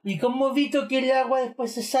agua! ¿Y cómo evito que el agua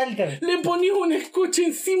después se salga? Le ponías un escoche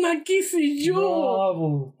encima, ¿qué sé yo?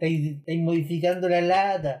 No, estáis modificando la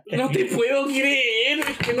lata. No te puedo creer,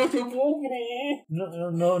 es que no te puedo creer. No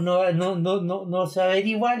se va a ver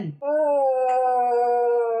igual.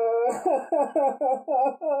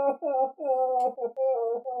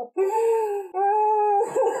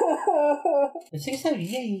 Pensé que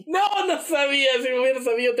sabía y... No sabía. Si me hubiera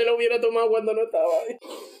sabido, te lo hubiera tomado cuando no estaba ahí.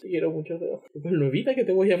 Te quiero mucho, Seba. Pues no evita que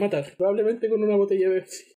te voy a matar. Probablemente con una botella de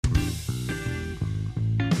Pepsi.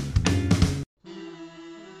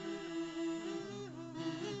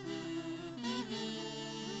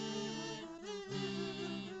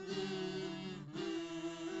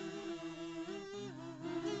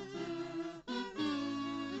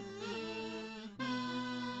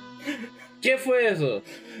 ¿Qué fue eso?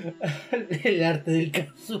 El arte del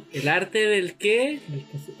caso. ¿El arte del qué?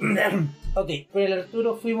 Ok, con el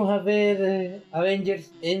Arturo fuimos a ver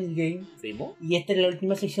Avengers Endgame. ¿Simo? Y esta es la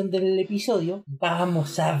última sección del episodio.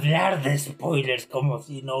 Vamos a hablar de spoilers como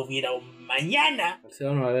si no hubiera un mañana. Se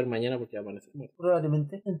van a ver mañana porque va a amanecer muerto.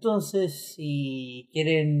 Probablemente. Entonces, si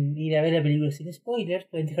quieren ir a ver la película sin spoilers,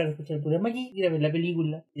 pueden dejar de escuchar el programa aquí, ir a ver la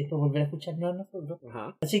película y después volver a escucharnos a nosotros.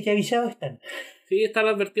 Ajá. Así que avisados están. Sí, están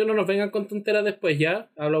advertidos, no nos vengan con tonteras después ya.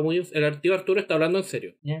 Hablo muy... El tío Arturo está hablando en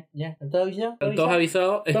serio. ¿Ya? ¿Están todos avisados? Están todos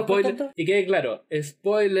avisados. ¿Todos Spoilers. contentos? Y quede claro,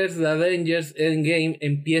 spoilers de Avengers Endgame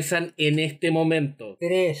empiezan en este momento.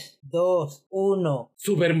 3, 2, 1.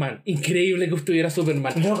 Superman. Increíble que estuviera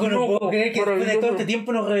Superman. Loco, no puedo creer que por después de el todo loco. este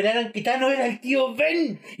tiempo nos revelaran que Thanos era el tío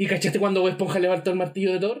Ben. ¿Y cachaste cuando Bob Esponja levantó el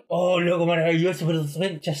martillo de Thor? Oh, loco, maravilloso. Pero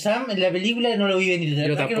Shazam en la película no lo vi venir. de Yo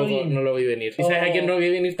verdad que no tampoco no lo vi venir. ¿Y sabes a quién no vi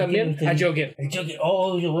venir también? A Joker. El Joker.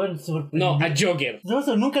 Oh, yo bueno, súper. No, a Joker. No,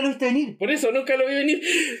 eso nunca lo viste venir. Por eso nunca lo vi venir.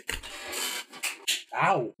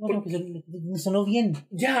 ¡Au! No, no, que me sonó bien.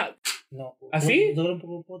 Ya. No. ¿Así? Doble un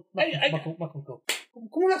poco más, Ay, ay. más con.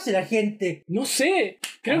 ¿Cómo lo hace la gente? No sé.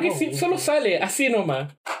 Creo que sí, solo sale así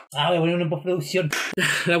nomás. Voy a poner una postproducción.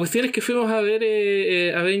 La cuestión es que fuimos a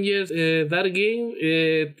ver Avengers Dark Game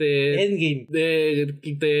Endgame. de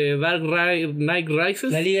Night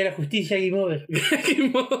Rises. La Liga de la Justicia Game Over.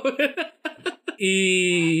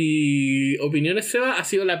 Y opiniones, Seba, ha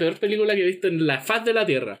sido la peor película que he visto en la faz de la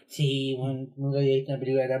Tierra. Sí, bueno, nunca había visto una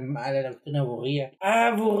película tan mala, la cuestión aburrida.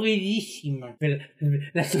 Aburridísima. Pero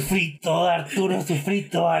la sufrí toda, Arturo, sufrí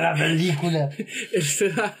toda la película.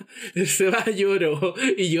 El Seba lloró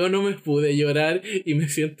y yo no me pude llorar y me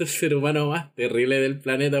siento el ser humano más terrible del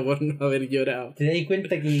planeta por no haber llorado. ¿Te das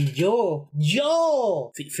cuenta que yo?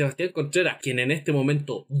 Sí, Sebastián Contreras, quien en este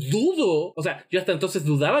momento dudo, o sea, yo hasta entonces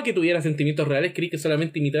dudaba que tuviera sentimientos reales, creí que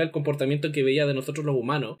solamente imitaba el comportamiento que veía de nosotros los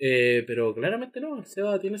humanos, pero claramente no, el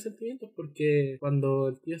Seba tiene sentimientos porque cuando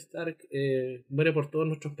el tío Stark muere por todos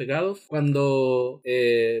nuestros pecados, cuando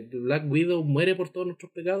Black Widow muere por todos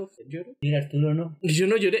nuestros pecados, lloro. Mira, Arturo no. Y yo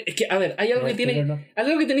no lloré, es que, a ver, hay algo que tiene... No.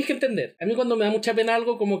 Algo que tenéis que entender. A mí cuando me da mucha pena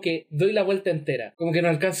algo, como que doy la vuelta entera. Como que no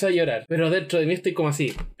alcanzo a llorar. Pero dentro de mí estoy como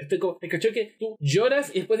así. Estoy como... ¿Te cachó que tú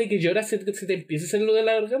lloras y después de que lloras se te empieza a hacer el nudo de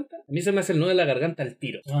la garganta? A mí se me hace el nudo de la garganta al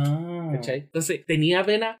tiro. ¿Cachai? Entonces, tenía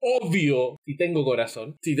pena. Obvio. Si tengo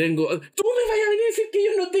corazón. Si tengo... Tú me vayas a venir a decir que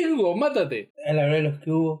yo no tengo. Mátate. A la hora de los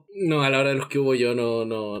que hubo. No, a la hora de los que hubo yo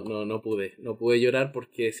no pude. No pude llorar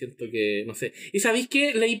porque siento que... No sé. ¿Y sabéis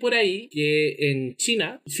qué? Leí por ahí que en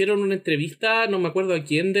China hicieron una entrevista, no me acuerdo a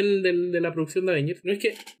quién de la producción de Avengers. No es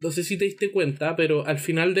que, no sé si te diste cuenta, pero al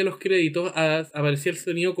final de los créditos aparecía el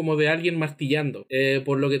sonido como de alguien martillando.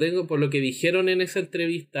 Por lo que dijeron en esa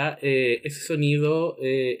entrevista, ese sonido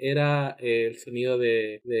era el sonido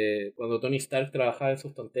de cuando Tony Stark trabajaba en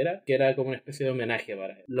sus tonteras, que era como una especie de homenaje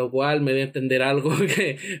para él. Lo cual me dio a entender algo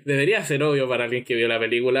que debería ser obvio para alguien que vio la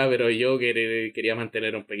película, pero yo quería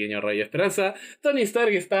mantener un pequeño rayo de esperanza. Tony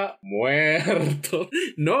Stark está muerto.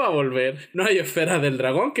 No va a volver. No hay esferas del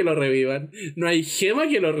dragón que lo revivan. No hay gema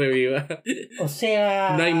que lo reviva. O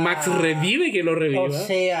sea... No hay Max Revive que lo reviva. O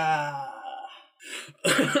sea...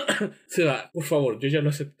 Se va, por favor, yo ya lo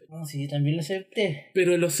acepté. No, sí, yo también lo acepté.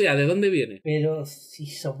 Pero el Osea, ¿de dónde viene? Pero si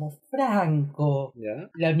somos francos, ¿Ya?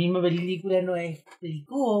 la misma película nos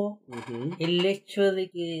explicó Ujú. el hecho de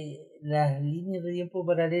que las líneas de tiempo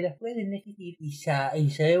paralelas pueden existir y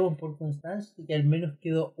sabemos por constancia que al menos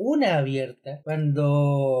quedó una abierta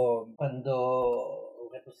cuando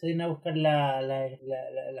proceden a buscar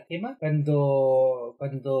la gema,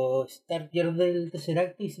 cuando Stark pierde el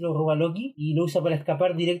Tesseract y se lo roba a Loki y lo usa para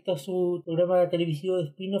escapar directo a su programa televisivo de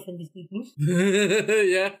spin-off en Disney Plus.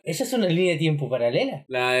 ¿Ya? Esa es una línea de tiempo paralela.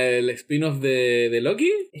 El spin-off de Loki.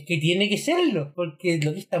 Es que tiene que serlo, porque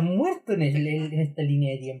Loki está muerto en esta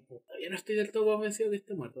línea de tiempo. Todavía no estoy del todo convencido de que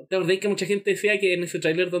esté muerto. La verdad es que mucha gente decía que en ese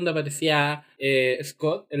tráiler donde aparecía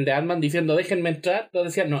Scott, el de Ant-Man, diciendo déjenme entrar, todos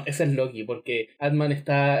decían no, ese es Loki, porque Ant-Man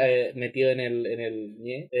está metido en el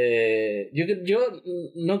ñe. Yo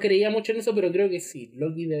no creía mucho en eso, pero creo que sí,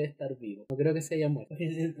 Loki debe estar vivo. No creo que se haya muerto. Lo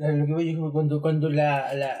que voy es que cuando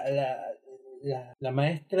la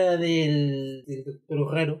maestra del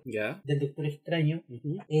Doctor Raro, ¿Ya? del Doctor Extraño,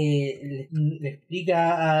 Uh-huh. le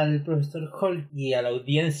explica al profesor Hulk y a la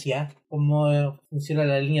audiencia cómo funciona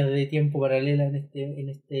la línea de tiempo paralela en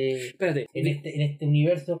Espérate. este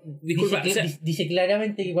universo. Disculpa, Dice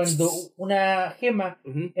claramente que cuando una gema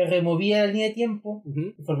Uh-huh. es removida de la línea de tiempo,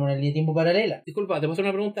 Uh-huh. se forma una línea de tiempo paralela. Disculpa, te puedo hacer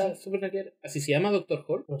una pregunta súper naquera. ¿Así se llama Doctor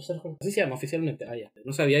Hulk? Profesor Hulk. Así se llama oficialmente. Ah, ya.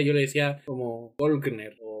 No sabía, yo le decía como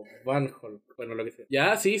Volkner o Van Hulk. Bueno, lo que sea.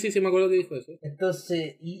 Ya, sí, me acuerdo que dijo eso.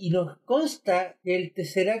 Entonces, y nos consta que el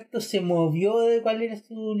Tesseracto se movió de cuál era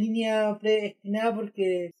su línea predestinada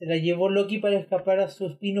porque se la llevó Loki para escapar a su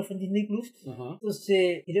spin-off en Disney Plus. Ajá.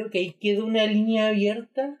 Entonces, creo que ahí quedó una línea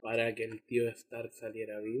abierta. Para que el tío Stark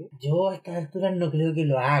saliera vivo. Yo a estas alturas no creo que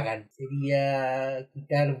lo hagan. Sería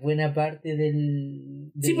quitar buena parte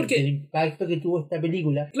del Sí, porque- del impacto que tuvo esta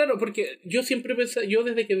película. Claro, porque yo siempre pensé, yo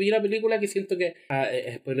desde que vi la película que siento que...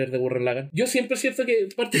 spoiler de Gurren Lagann. Yo siempre siento que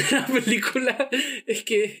parte de la película es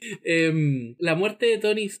que la muerte de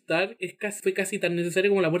Tony Stark fue casi tan necesaria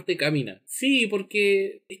como la muerte de Kamina. Sí,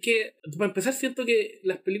 porque es que, para empezar, siento que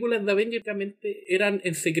las películas de Avengers realmente eran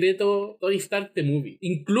en secreto Tony Stark The Movie.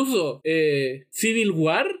 Incluso Civil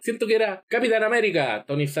War, siento que era Capitán América,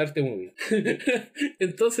 Tony Stark The Movie.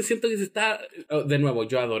 Entonces siento que se está... de nuevo,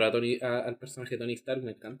 yo adoro al personaje de Tony Stark,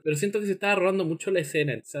 me encanta. Pero siento que se estaba robando mucho la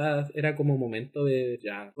escena. O sea, era como momento de...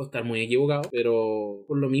 Ya, puedo estar muy equivocado, pero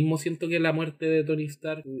por lo mismo siento que la muerte de Tony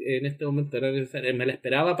Stark en este momento era necesaria. Me la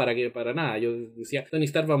esperaba para nada. Yo decía, Tony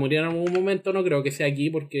Stark va a morir en algún momento, no creo que sea aquí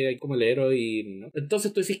porque hay como el héroe y... ¿no?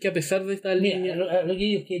 Entonces tú decís que a pesar de esta Mira, línea... lo que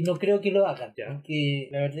digo es que no creo que lo hagan. Ya. Porque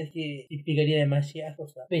la verdad es que implicaría demasiadas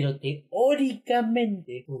cosas. Pero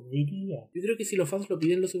teóricamente podría. Yo creo que si los fans lo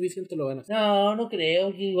piden lo suficiente lo van a hacer. No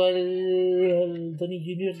creo que igual el Tony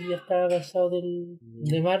Jr. ya estaba cansado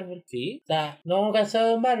de Marvel. ¿Sí? O sea, no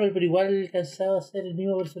cansado de Marvel, pero igual cansado de ser el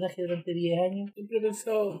mismo personaje durante 10 años. Siempre he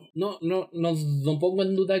pensado, no pongo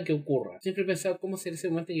en duda que ocurra. Siempre he pensado cómo sería ese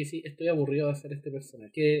momento en que sí, estoy aburrido de hacer este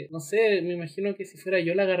personaje. Que, no sé, me imagino que si fuera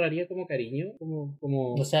yo la agarraría como cariño, como...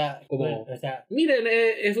 O sea, como... o sea, Miren,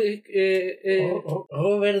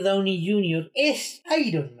 Robert Downey Jr. es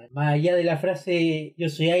Iron Man. Más allá de la frase yo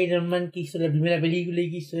soy Iron Man que hizo la primera película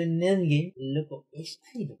y que hizo en Endgame, el loco es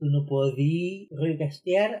Iron Man. Tú no podías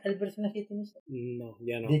recastear al personaje de Tony Stark. No,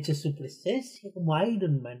 ya no. De hecho, su presencia como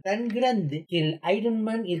Iron Man tan grande que el Iron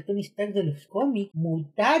Man y el Tony Stark de los cómics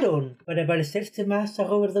mutaron para parecerse más a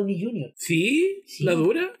Robert Downey Jr. ¿Sí? Sí. ¿La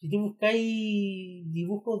dura? Si tú buscáis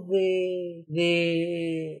dibujos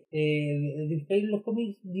buscáis los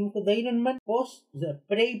cómics, dibujos de Iron Man o sea,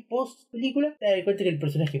 pre y post película, te das cuenta que el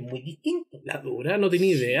personaje es muy distinto. ¿La dura? No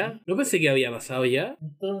tenía idea. No pensé que había pasado ya.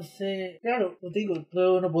 Entonces, claro, como te digo,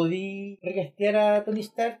 tú no podí recastear a Tony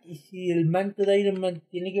Stark y si el manto de Iron Man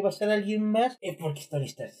tiene que pasar a alguien más, es porque Tony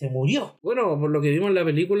Stark se murió. Bueno, por lo que vimos en la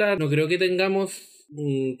película, no creo que tengamos...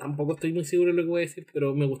 tampoco estoy muy seguro de lo que voy a decir,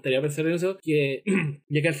 pero me gustaría pensar en eso, que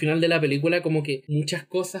ya que al final de la película como que muchas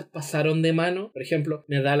cosas pasaron de mano. Por ejemplo,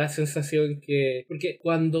 me da la sensación que... Porque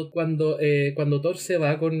cuando Thor se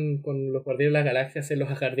va con los Guardianes de la Galaxia, los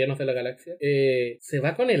Asgardianos de la Galaxia, se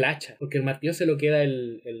va con el hacha, porque el martillo se lo queda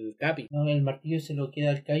el Capi. No, el martillo se lo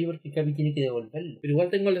queda al Capi porque el Capi tiene que devolverlo. Pero igual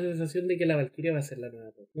tengo la sensación de que la Valkyria va a ser la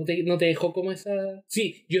nueva Thor. ¿No te dejó como esa...?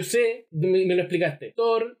 Sí, yo sé, me lo explicaste.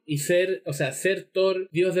 Thor y ser Thor,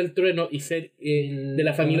 Dios del trueno, y ser de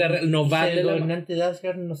la familia real, no va de el la... gobernante de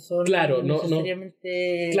Asgard no son Claro, no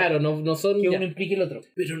necesariamente no son... que ya. uno implique el otro.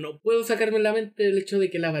 Pero no puedo sacarme en la mente el hecho de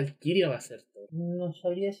que la Valkyria va a ser Thor. No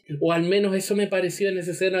sabría decir. O al menos eso me pareció en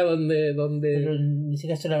esa escena donde... Pero en ese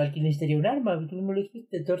caso la Valkyria necesitaría un arma, tú mismo lo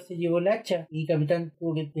dijiste, Thor se llevó el hacha y Capitán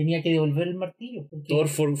tenía que devolver el martillo. Thor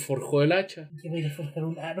forjó el hacha. ¿Qué va a ir a forjar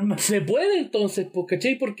un arma? Se puede entonces, pues,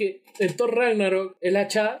 ¿cachai? Porque en Thor Ragnarok el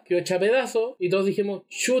hacha quedó hecha a pedazos y todos dijimos,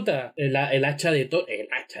 chuta, el hacha de Thor,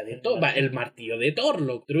 el martillo de Thor,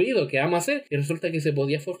 lo destruido, ¿qué vamos a hacer? Y resulta que se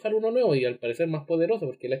podía forjar uno nuevo y al parecer más poderoso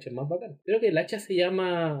porque el hacha es más bacán. Creo que el hacha se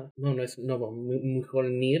llama...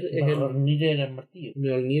 Mjolnir es Mjolnir era el martillo.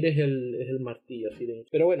 Mjolnir es el martillo, así de...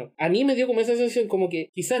 Pero bueno, a mí me dio como esa sensación como que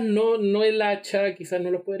quizás no el hacha, quizás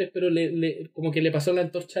no los poderes, pero como que le pasó la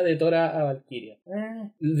antorcha de Thor a Valkyria.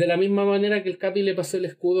 De la misma manera que el Capi le pasó el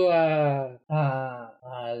escudo al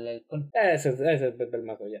halcón. Ese es el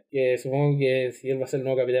mazo ya. Que supongo que si él va a ser el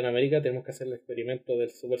nuevo Capitán América, tenemos que hacer el experimento del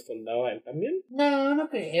super soldado a él también. No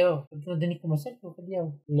creo. Porque no tenéis cómo hacerlo,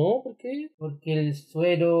 Diablo. No, ¿por qué? Porque el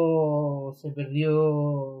suero se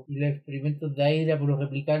perdió y los experimentos de Hydra por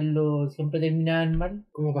replicarlo siempre terminaban mal.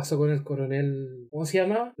 ¿Cómo pasó con el coronel? ¿Cómo se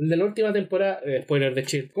llama? El de la última temporada. Spoiler de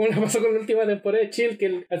Chill. ¿Cómo le pasó con la última temporada de Chill?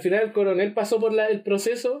 Que al final el coronel pasó por el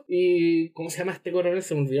proceso y... ¿Cómo se llama este coronel?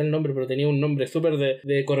 Se me olvidó el nombre, pero tenía un nombre súper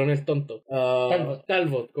de coronel tonto.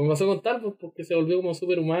 Talbot. ¿Cómo pasó con Talbot? Porque se volvió como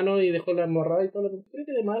súper humano y dejó la morrada y todo lo que...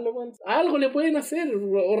 ¿Qué de malo, man? Algo le pueden hacer.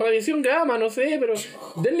 O radiación gamma, no sé, pero...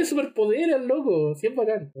 Denle superpoder al loco. Sí es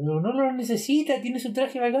bacán. Pero no lo necesita, tiene su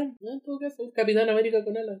traje bacán. No, en todo caso, un Capitán América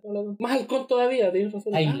con alas. Más halcón todavía, tienes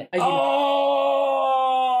razón. Águila. ¡Oh!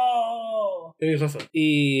 Tienes razón.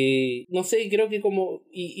 Y no sé, creo que como...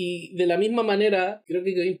 Y de la misma manera, creo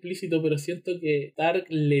que quedó implícito, pero siento que Stark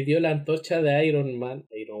le dio la antorcha de Iron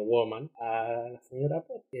Woman, a la señora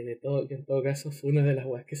Potts, que en todo caso fue una de las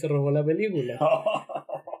weas que se robó la película.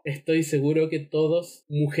 Estoy seguro que todos,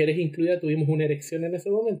 mujeres incluidas, tuvimos una erección en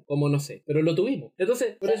ese momento. Como no sé, pero lo tuvimos.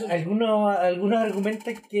 Entonces, por eso... Algunos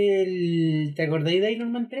argumentan que ¿te acordáis de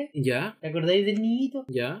Iron Man 3? ¿Ya? ¿Te acordáis del niñito?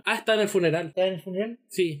 ¿Ya? Ah, está en el funeral. ¿Estaba en el funeral?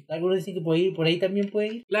 Sí. Algunos dicen que por ahí también puede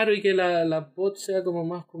ir. Claro, y que la pot sea como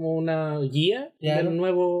más como una guía Claro. del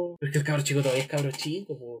nuevo... Pero es que el cabro chico todavía es cabro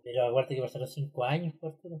chico, po. Pero acuérdate que pasaron 5 años,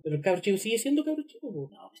 por favor. Pero el cabro chico sigue siendo cabro chico, po.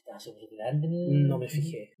 No, estaba súper grande. En No me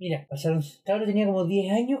fijé. Mira, pasaron... Cabro tenía como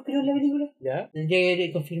 10 años, creo, en la película. ¿Ya? Tendría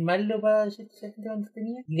que confirmarlo para decir cuántos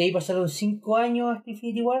tenía. Y de ahí pasaron 5 años hasta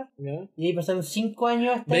Infinity War. ¿Ya? Y de ahí pasaron 5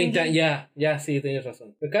 años hasta... 20, Endgame. ya, sí, tienes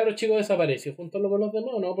razón. El cabro chico desapareció, junto con los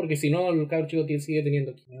demás, ¿no? Porque si no, el cabro chico sigue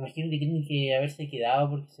teniendo... Me imagino que tienen que haberse quedado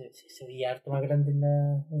porque se veía harto más grande en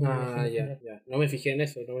la ya. No me fijé en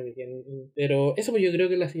eso, Pero eso pues yo creo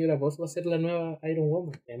que la señora Voss va a ser la nueva Iron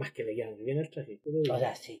Woman. Además que le queda muy bien el traje. O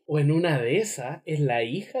sea, sí. O en una de esas, es la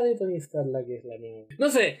hija de Tony Stark la que es la nueva. No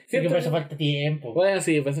sé. Creo que por eso falta tiempo. Bueno,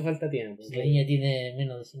 sí, por eso falta tiempo. Si la niña tiene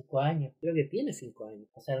menos de 5 años. Creo que tiene 5 años.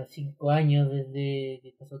 Pasaron 5 años desde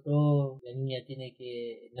que pasó todo. La niña tiene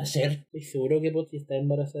que nacer. Estoy seguro que Potsy está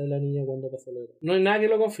embarazada de la niña cuando pasó lo otro. No hay nada que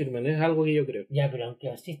lo confirmen, es algo que yo creo. Ya, pero aunque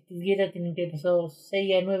así estuviera, tienen que haber pasado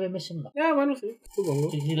 6 a 9 meses más. Ah, bueno, sí, supongo.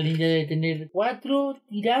 Si la niña debe tener 4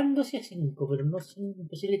 tirándose a 5, pero no es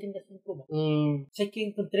imposible que tenga 5 más. ¿Sabes que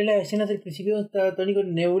encontré las escenas del principio donde estaba Tony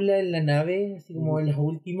con Nebula en la nave, así como en las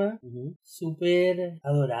últimas? Súper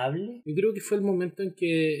adorable. Yo creo que fue el momento en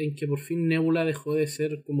que por fin Nebula dejó de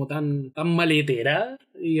ser como tan maletera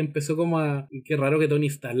y empezó como a... Qué raro que Tony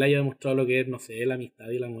Stark le haya demostrado lo que es, no sé, la amistad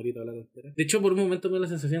y el amor y toda la tontera. De hecho, por un momento me dio la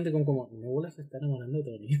sensación de como Nebula se está enamorando de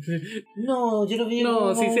Tony. No, yo lo vi No,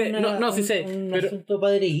 como sí sé, sí sé, un pero- asunto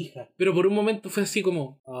padre e hija. Pero por un momento fue así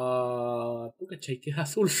como... tú cachai que es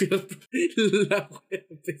azul, ¿cierto? La wea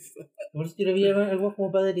empezó. Por eso yo lo vi algo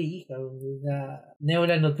como padre e hija.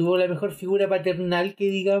 Nebula no tuvo la mejor figura paternal que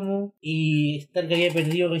digamos, y Stark había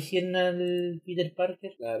perdido recién al Peter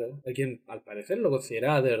Parker. Claro, a quien al parecer lo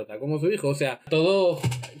consideraba de verdad como su hijo. O sea,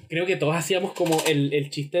 creo que todos hacíamos como el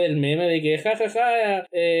chiste del meme de que jajaja,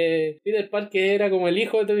 Peter Parker era como el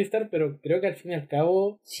hijo de Tony Stark, pero creo que al fin y al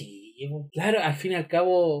cabo, Sí, claro, al fin y al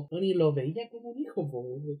cabo Tony lo veía como un hijo,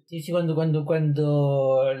 po. sí, cuando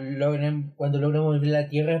logran volver a la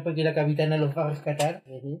Tierra después que la capitana los va a rescatar.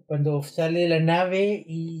 Cuando sale de la nave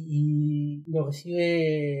y lo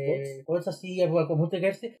recibe cosas así a punto de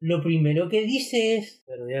caerse, lo primero que dice es: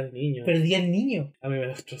 Perdí al niño. perdí al niño. A mí me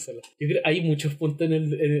destrozó. Yo creo hay muchos puntos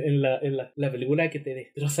en la película que te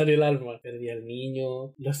destrozan el alma. Perdí al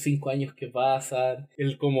niño, los 5 años que pasan,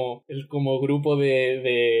 el como grupo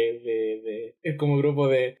de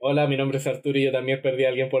hola, mi nombre es Arturo y yo también perdí a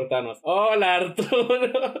alguien por Thanos. Hola, Arturo.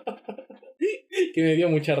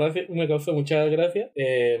 Que me causó mucha gracia.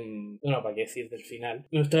 Bueno, para qué decir del final.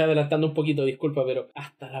 Me estoy adelantando un poquito, disculpa, pero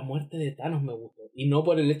hasta la muerte de Thanos me gustó. Y no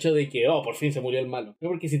por el hecho de que, por fin se murió el malo. No,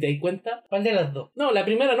 porque si te das cuenta... ¿Cuál de las dos? No, la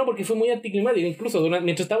primera no, porque fue muy anticlimática. Incluso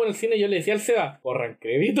mientras estaba en el cine yo le decía al Seba, corran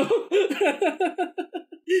crédito.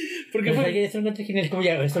 Porque Pero fue... que eso encontré genial, como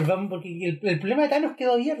ya resolvamos, porque el problema de Thanos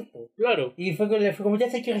quedó abierto. Claro. Y fue como ya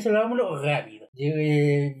sé que resolvámoslo rápido.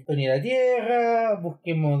 Llegue Tony a la Tierra,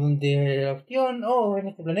 busquemos dónde la opción, en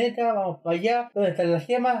este planeta, vamos para allá, ¿dónde están las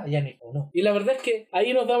gemas? Ya no. Y la verdad es que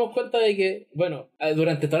ahí nos damos cuenta de que, bueno,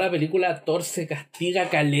 durante toda la película Thor se castiga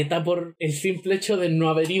caleta por el simple hecho de no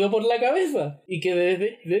haber ido por la cabeza. Y que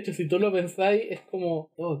de hecho, si tú lo pensáis, es como,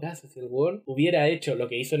 en todo caso, si el weón hubiera hecho lo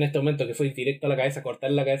que hizo en este momento, que fue ir directo a la cabeza,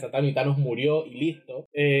 cortar la cabeza a Thanos y Thanos murió y listo,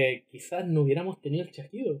 quizás no hubiéramos tenido el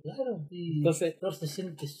chasquido. Claro, y Entonces... Thor se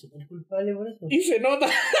siente súper culpable por eso. Y se nota.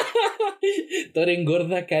 Thor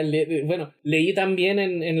engorda caleta. Bueno, leí también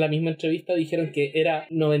en la misma entrevista, dijeron que era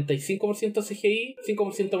 95% CGI,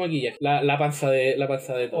 5% maquillaje. La panza de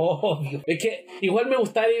Thor. Obvio. Es que igual me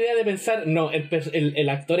gustaba la idea de pensar, no, el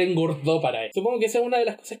actor engordó para eso. Supongo que esa es una de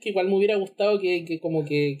las cosas que igual me hubiera gustado que como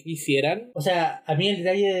que hicieran. O sea, a mí el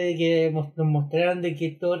detalle de que nos mostraran de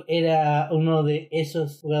que Thor era uno de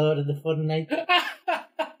esos jugadores de Fortnite.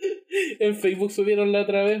 En Facebook subieron la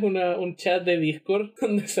otra vez un chat de Discord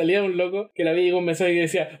donde salía un loco que le había llegado un mensaje que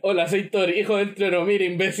decía: hola, soy Thor, hijo del trueno, mira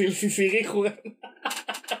imbécil, si sigues jugando.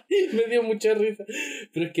 Me dio mucha risa.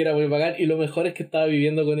 Pero es que era muy bacán. Y lo mejor es que estaba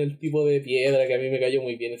viviendo con el tipo de piedra, que a mí me cayó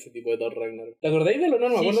muy bien ese tipo de Thor Ragnarok. ¿Te acordáis de lo? No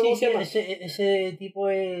me acuerdo cómo se llama. Ese tipo,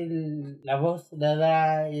 la voz la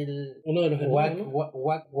da Uno de los hermanos, ¿no?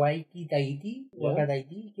 Waiki Taiti, Waka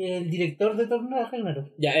Taiti, que es el director de Thor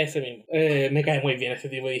Ragnarok. Ya, ese mismo. Me cae muy bien ese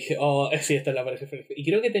tipo. Y dije, oh, sí, esta es la pareja perfecta. Y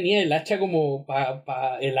creo que tenía el hacha como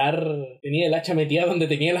para helar. Tenía el hacha metida donde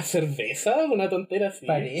tenía la cerveza. Una tontera así.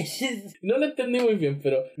 Parece. No lo entendí muy bien,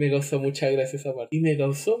 pero me causó mucha gracia esa parte. Y me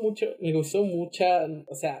causó mucha.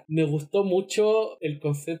 O sea, me gustó mucho el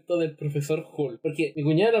concepto del profesor Hulk. Porque mi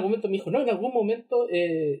cuñado en algún momento me dijo, no, en algún momento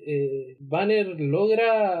Banner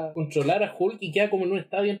logra controlar a Hulk y queda como en un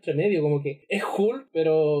estadio entre medio. Como que es Hulk,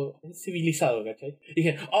 pero es civilizado, ¿cachai? Y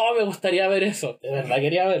dije, oh, me gustaría ver eso. De verdad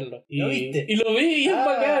quería verlo. ¿Lo viste? Y lo vi y es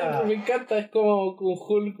bacán. Me encanta. Es como un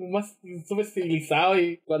Hulk más súper civilizado.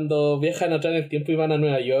 Y cuando viajan atrás en el tiempo y van a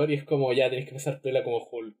Nueva York, y es como, ya tenés que pasar pela como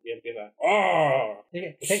Hulk. Y empieza, ¡oh!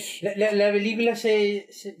 La película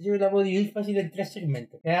yo la puedo dividir fácil en 3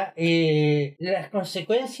 segmentos. ¿Ya? Las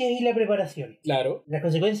consecuencias y la preparación. Claro. Las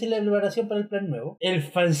consecuencias y la preparación para el plan nuevo. El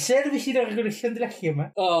fanservice y la recolección de las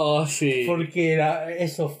gemas. Oh, sí. Porque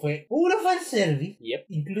eso fue puro fanservice. Yep.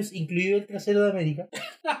 Incluido el trasero de América.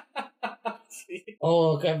 Sí.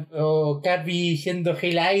 O Capi siendo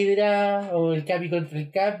Hell Hydra, o el Capi contra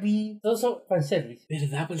el Capi, todo eso fanservice.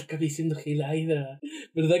 ¿Verdad? Pues el Capi diciendo Hail Hydra.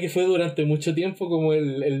 ¿Verdad que fue durante mucho tiempo como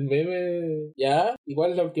el meme? ¿Ya?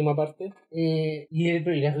 Igual la última parte. Y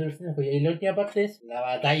la última parte es la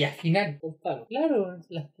batalla final. Contanos. Claro,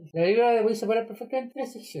 la película la voy a separar perfectamente en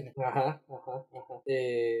 3 secciones. Ajá.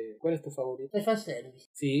 ¿Cuál es tu favorito? El fanservice.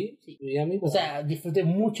 Sí. Y a mí, O sea, disfruté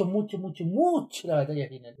mucho la batalla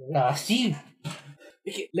final. Estaba así.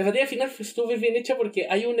 Es que la batalla final fue súper bien hecha porque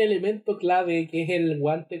hay un elemento clave que es el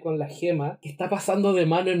guante con la gema que está pasando de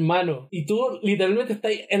mano en mano. Y tú literalmente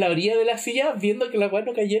estás en la orilla de la silla viendo que la weá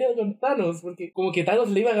no cayera con Thanos. Porque como que Thanos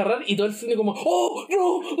le iba a agarrar y todo el cine como ¡oh,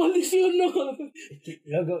 no! ¡Maldición, no! Es que,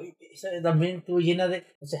 loco, esa también estuvo llena de...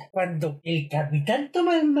 O sea, cuando el capitán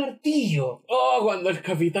toma el martillo... ¡Oh! Cuando el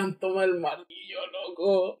capitán toma el martillo,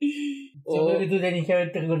 loco. Yo creo que tú tenías que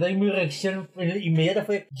haberte recordado y mi reacción inmediata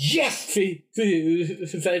fue ¡yes! Sí.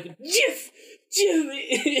 ¡Yes!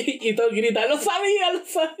 Y todo grita, ¡lo sabía!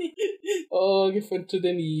 Oh, que fue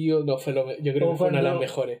entretenido. No, yo creo que fue una de las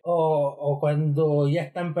mejores. O cuando ya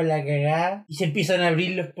están para la cagada y se empiezan a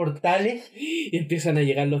abrir los portales y empiezan a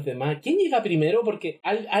llegar los demás. ¿Quién llega primero? Porque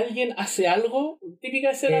alguien hace algo.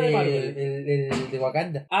 Típica escena de Marvel. El de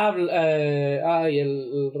Wakanda. Y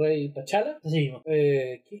el rey T'Challa. Así mismo.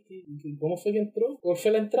 ¿Cómo fue que entró? ¿Cuál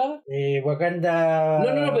fue la entrada? Wakanda.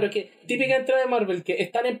 No, pero que típica entrada de Marvel, que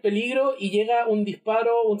están en peligro y llega un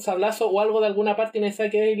disparo, un sablazo o algo de alguna parte y nadie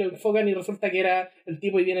sabe qué es y lo enfocan y resulta que era el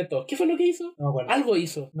tipo y vienen todos. ¿Qué fue lo que hizo? No me acuerdo. Algo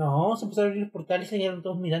hizo. No, se empezaron a abrir los portales y se quedaron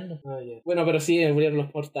todos mirando. Yeah. Bueno, pero sí, abrieron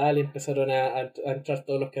los portales, empezaron a entrar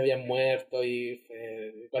todos los que habían muerto y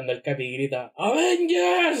cuando el Capi grita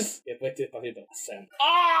 ¡Avengers! Y después despacito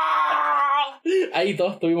 ¡ah! Ahí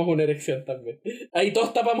todos tuvimos una erección también. Ahí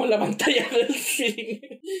todos tapamos la pantalla del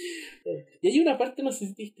cine. Y hay una parte, no sé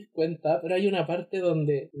si te diste cuenta, pero hay una parte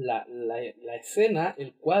donde la escena,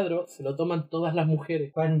 el cuadro, se lo toman todas las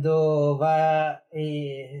mujeres. Cuando va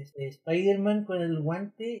Spider-Man con el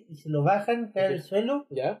guante y se lo bajan, cae al suelo,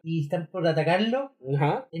 ¿ya? Y están por atacarlo.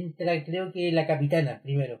 Ajá. Entra, creo que la capitana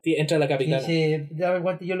primero. Sí, entra la capitana. Y dice, dame el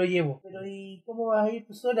guante, yo lo llevo. Pero ¿y cómo vas a ir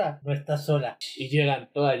tú sola? No estás sola. Y llegan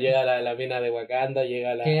todas, llega la mina de Wakanda,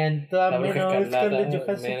 llega la... Llegan todas menos Scarlett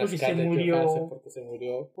Johansson porque se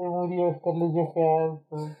murió.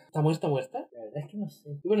 ¿Está muerta? La verdad es que no sé.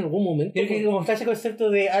 Bueno, en algún momento... Creo que como está ese concepto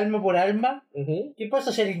de alma por alma, uh-huh. ¿Qué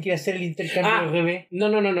pasa si alguien quiere hacer el intercambio de bebé? No.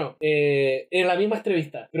 En la misma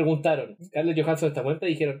entrevista preguntaron, Scarlett Johansson está muerta, y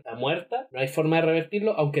dijeron, ¿está muerta? No hay forma de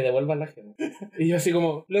revertirlo, aunque devuelvan la gema. Y yo así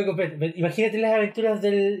como... Loco, imagínate las aventuras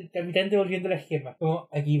del capitán devolviendo las gemas. Como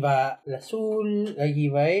aquí va la azul, aquí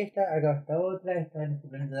va esta, acá va esta otra, está en este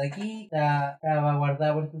planeta de aquí, está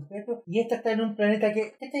guardada por este sujeto, y esta está en un planeta que...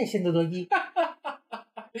 ¿Qué estás haciendo tú aquí?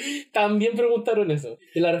 También preguntaron eso.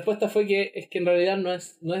 Y la respuesta fue que es que en realidad no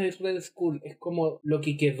es Red Skull. Es como lo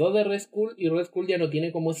que quedó de Red Skull. Y Red Skull ya no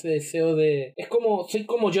tiene como ese deseo de... Es como... Soy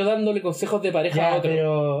como yo dándole consejos de pareja ya, a otro.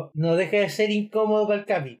 Pero no deja de ser incómodo para el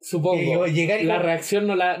Capi. Supongo. La reacción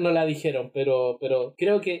no la dijeron. Pero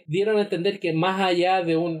creo que dieron a entender que más allá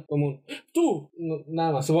de un... Como ¡tú! No,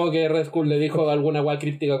 nada más. Supongo que Red Skull le dijo alguna guay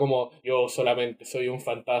críptica como... Yo solamente soy un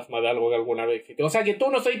fantasma de algo que alguna vez existió. O sea que tú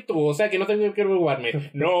no soy tú. O sea que no tengo que preocuparme.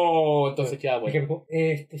 No, entonces ya, bueno.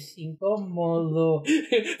 Esto es incómodo.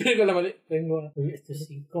 Pero con la maleta tengo... Esto es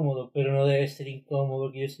incómodo, pero no debe ser incómodo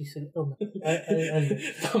porque yo soy toma.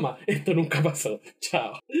 Toma, esto nunca pasó.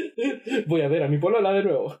 Chao. Voy a ver a mi polola de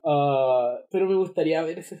nuevo. Pero me gustaría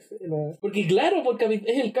ver esa escena. Porque claro, porque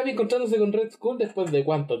es el Capi encontrándose con Red Skull después de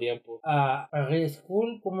 ¿cuánto tiempo? A Red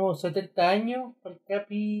Skull como 70 años, al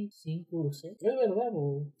Capi 5 o 6. No es verdad,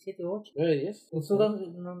 7 o 8. 9, 10.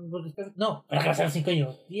 No, para que pasaron 5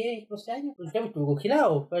 años. 10, 12 años. Porque el Capi estuvo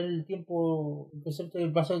congelado. Para el tiempo, el concepto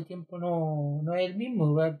del paso del tiempo no es el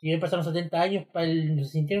mismo. Si bien pasaron 70 años, se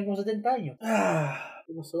sintieron como 70 años.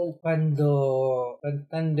 ¿Qué pasó? Cuando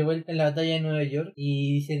están de vuelta en la batalla de Nueva York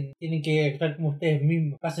y dicen tienen que actuar como ustedes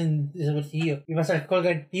mismos, pasen desapercibidos y pasa el Hulk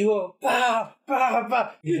antiguo, ¡pa! ¡pa!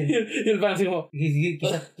 ¡pa! Y el pan así como...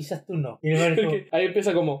 Quizás tú no. Y el Marco, ahí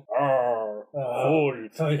empieza como...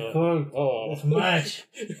 Hulk. Soy Hulk. Smash.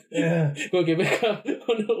 Como que pesca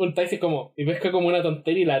un taxi como... Y pesca como una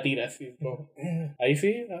tontería y la tira así. Como, ahí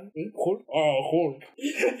sí, Hulk. Hulk.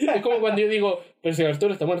 Es como cuando yo digo, pero si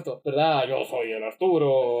Arturo está muerto. ¿Verdad? Yo soy el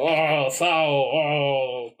Arturo.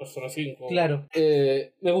 Sao. Persona 5. Claro.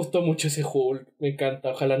 Me gustó mucho ese Hulk. Me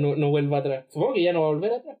encanta. Ojalá no vuelva atrás. Supongo que ya no va a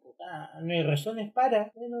volver atrás. No hay razones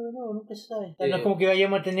para. Bueno, de nuevo, nunca se sabe. No es como que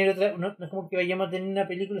vayamos a tener otra. No es como que vayamos a tener una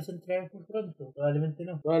película centrada muy pronto. Probablemente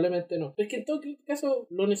no. Probablemente no. Es que en todo caso,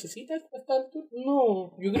 ¿lo necesitas a esta altura?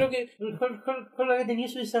 No. Yo creo que. Hulk había tenido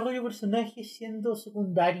su desarrollo de personaje siendo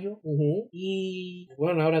secundario. Y.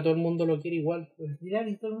 Bueno, ahora todo el mundo lo quiere igual.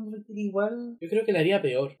 Y todo el mundo lo quiere igual. Yo creo que le haría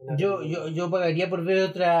peor. Yo pagaría por ver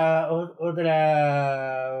otra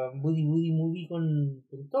Buddy movie con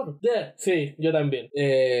Thor. Sí, yo también.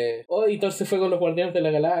 Y Thor se fue con los Guardianes de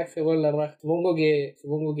la Galaxia, con la raja. Supongo que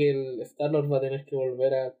el Star-Lord va a tener que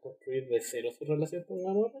volver a construir de cero su relación con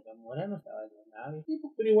Gamora. Gamora no estaba en nada. Sí,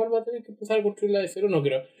 pues, pero igual va a tener que empezar a construirla de cero. No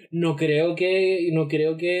creo que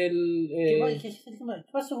el...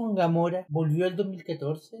 ¿Qué pasó con Gamora? ¿Volvió el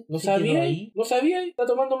 2014? No sabía. Está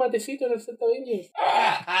tomando matecito en el Set Avengers.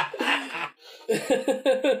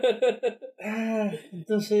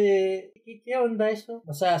 Entonces, ¿qué onda eso?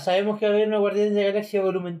 O sea, sabemos que va a haber una Guardianes de la Galaxia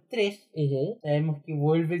volumen 3. Sabemos que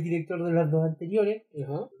vuelve el director de las dos anteriores.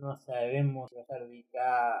 No sabemos si va a estar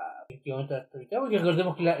ubicada, en qué momento va a estar ubicada, porque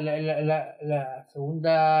recordemos que la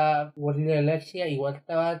segunda Guardianes de la Galaxia igual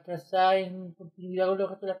estaba atrasada en continuidad con los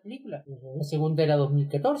restos de las películas. La segunda era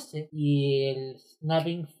 2014 y el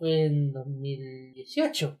Snapping fue en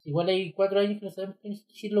 2018. Igual hay 4 años que no sabemos quiénes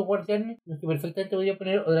son los Guardianes, los que perfectamente podría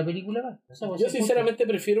poner otra película más. Yo sinceramente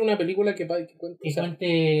prefiero una película que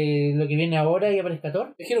cuente lo que viene ahora y aparezca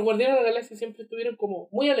Thor. Es que los Guardianes de la Galaxia siempre estuvieron como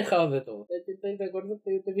muy alejados de todo. ¿Estás de acuerdo?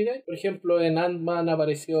 ¿Te fijáis? Por ejemplo, en Ant-Man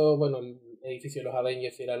apareció, bueno, el edificio de los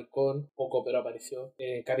Avengers y el halcón, poco pero apareció.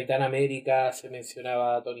 En Capitán América se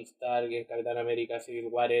mencionaba a Tony Stark, en Capitán América Civil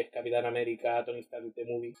War es Capitán América, Tony Stark The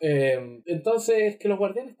Movie. Entonces, que los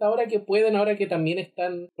Guardianes ahora que pueden, ahora que también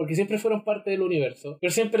están, porque siempre fueron parte del universo,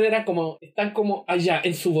 pero siempre eran como, están como allá,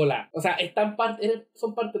 en su bola. O sea,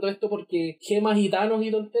 son parte de todo esto porque gemas y Thanos y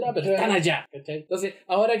tontera, pero están allá, ¿cachai? Entonces,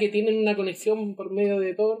 ahora que tienen una conexión por medio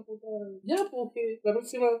de todo, ya, pues que la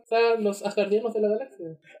próxima sean los Asgardianos de la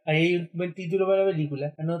Galaxia. Ahí hay un buen título para la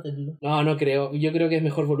película, anótenlo. No creo, yo creo que es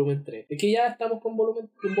mejor volumen 3. Es que ya estamos con volúmenes,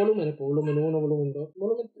 pues volumen 1, volumen 2,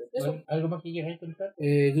 volumen 3. Eso. Bueno, ¿algo más que quieras contar?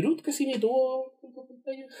 Groot casi ni tuvo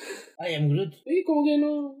pantalla. I am Groot. Sí, como que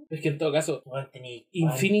no. Es que en todo caso,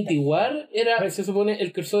 Infinity War era, se supone,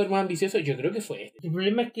 el crossover más ambicioso. Yo creo que fue este. El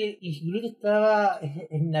problema es que Groot estaba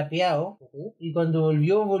snapeado y cuando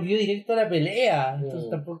volvió directo a la pelea. Entonces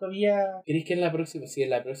tampoco había. ¿Crees que en la próxima, si en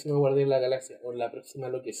la próxima Guardián de la Galaxia o en la próxima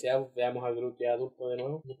lo que sea, veamos a Groot ya adulto de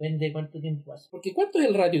nuevo? Depende de cuánto tiempo pasa. Porque ¿cuánto es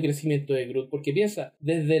el ratio de crecimiento de Groot? Porque piensa,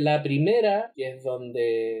 desde la primera, que es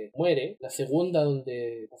donde muere, la segunda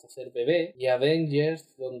donde pasa a ser bebé, y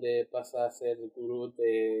Avengers donde pasa a ser Groot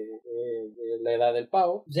de la edad del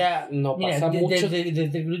pavo. O sea, no pasa mucho.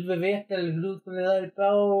 Desde el Groot bebé hasta el Groot con la edad del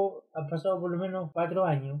pavo han pasado por lo menos 4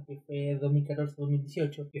 años, que fue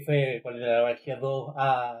 2014-2018, que fue cuando la Galaxia 2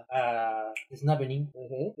 a Snapping.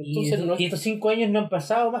 Y estos 5 años no han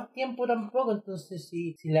pasado más tiempo tampoco, entonces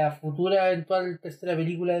si la futura eventual tercera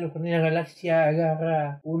película de los Guardianes de la Galaxia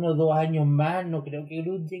agarra 1 o 2 años más, no creo que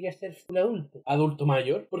Groot llegue a ser full adulto. ¿Adulto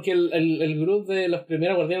mayor? Porque el Groot de los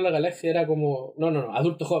primeros Guardianes de la Galaxia era como... No,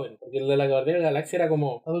 adulto joven. Porque el de la Guardianes de la Galaxia era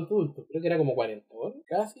como... Adulto. Creo que era como 40.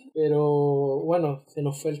 casi, pero bueno, se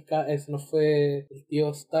nos fue el tío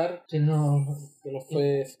Stark, Se nos- se nos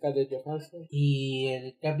fue Scarlett Johansson. Y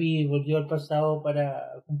el Capi volvió al pasado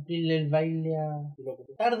para cumplirle el baile a... Y lo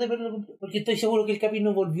que- Tarde, pero lo cumplió. Porque estoy seguro que el Capi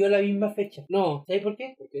no volvió a la misma fecha. No, ¿Sabes por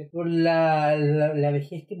qué? ¿por qué? Por la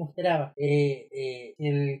vejez que mostraba. Si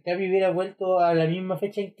el Capi hubiera vuelto a la misma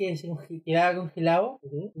fecha en que quedaba congelado,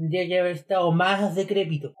 tendría que haber estado más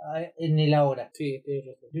decrépito en el ahora. Sí, tienes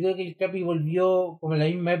razón. Yo creo que el Capi volvió como en la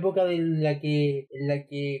misma época de en la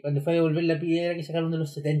que cuando fue a devolver la piedra que sacaron de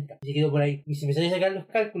los 70. Y se quedó por ahí. Y si empezáis a sacar los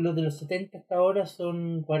cálculos de los 70 hasta ahora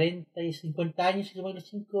son 40 y 50 años si sumáis los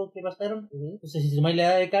 5 que pasaron. Entonces si sumáis la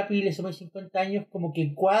edad de Capi y le sumáis 50 años, como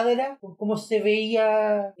que cuadra con cómo se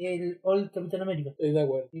veía el Old Capitán América. Estoy de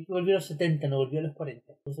acuerdo. Y que volvió a los 70, no volvió a los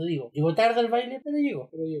 40. Por eso digo, llegó tarde al baile, pero llegó.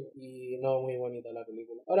 Pero llegó. Y no, muy bonita la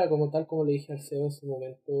película. Ahora, como le dije al CEO en su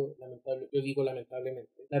momento, yo digo lamentablemente,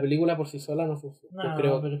 la película por sí sola no funciona. No, Yo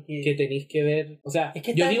creo pero es que tenéis que ver, o sea, Es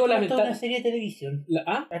que yo digo esto es una lamentablemente. serie de televisión.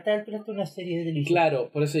 A esta altura esto es una serie de televisión. Claro,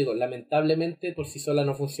 por eso digo, lamentablemente por sí sola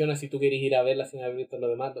no funciona. Si tú quieres ir a verla sin haber visto lo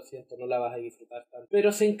demás, lo siento, no la vas a disfrutar tanto.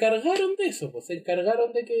 Pero se encargaron de eso, pues se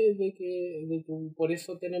encargaron de que por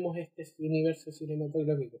eso tenemos este universo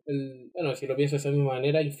cinematográfico. Bueno, si lo pienso de esa misma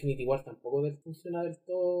manera, Infinity War tampoco funciona del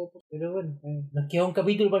todo. Pero bueno, nos queda un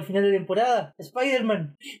capítulo para el final de temporada.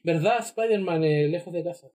 Spider-Man. ¿Verdad? Spider-Man, lejos de casa.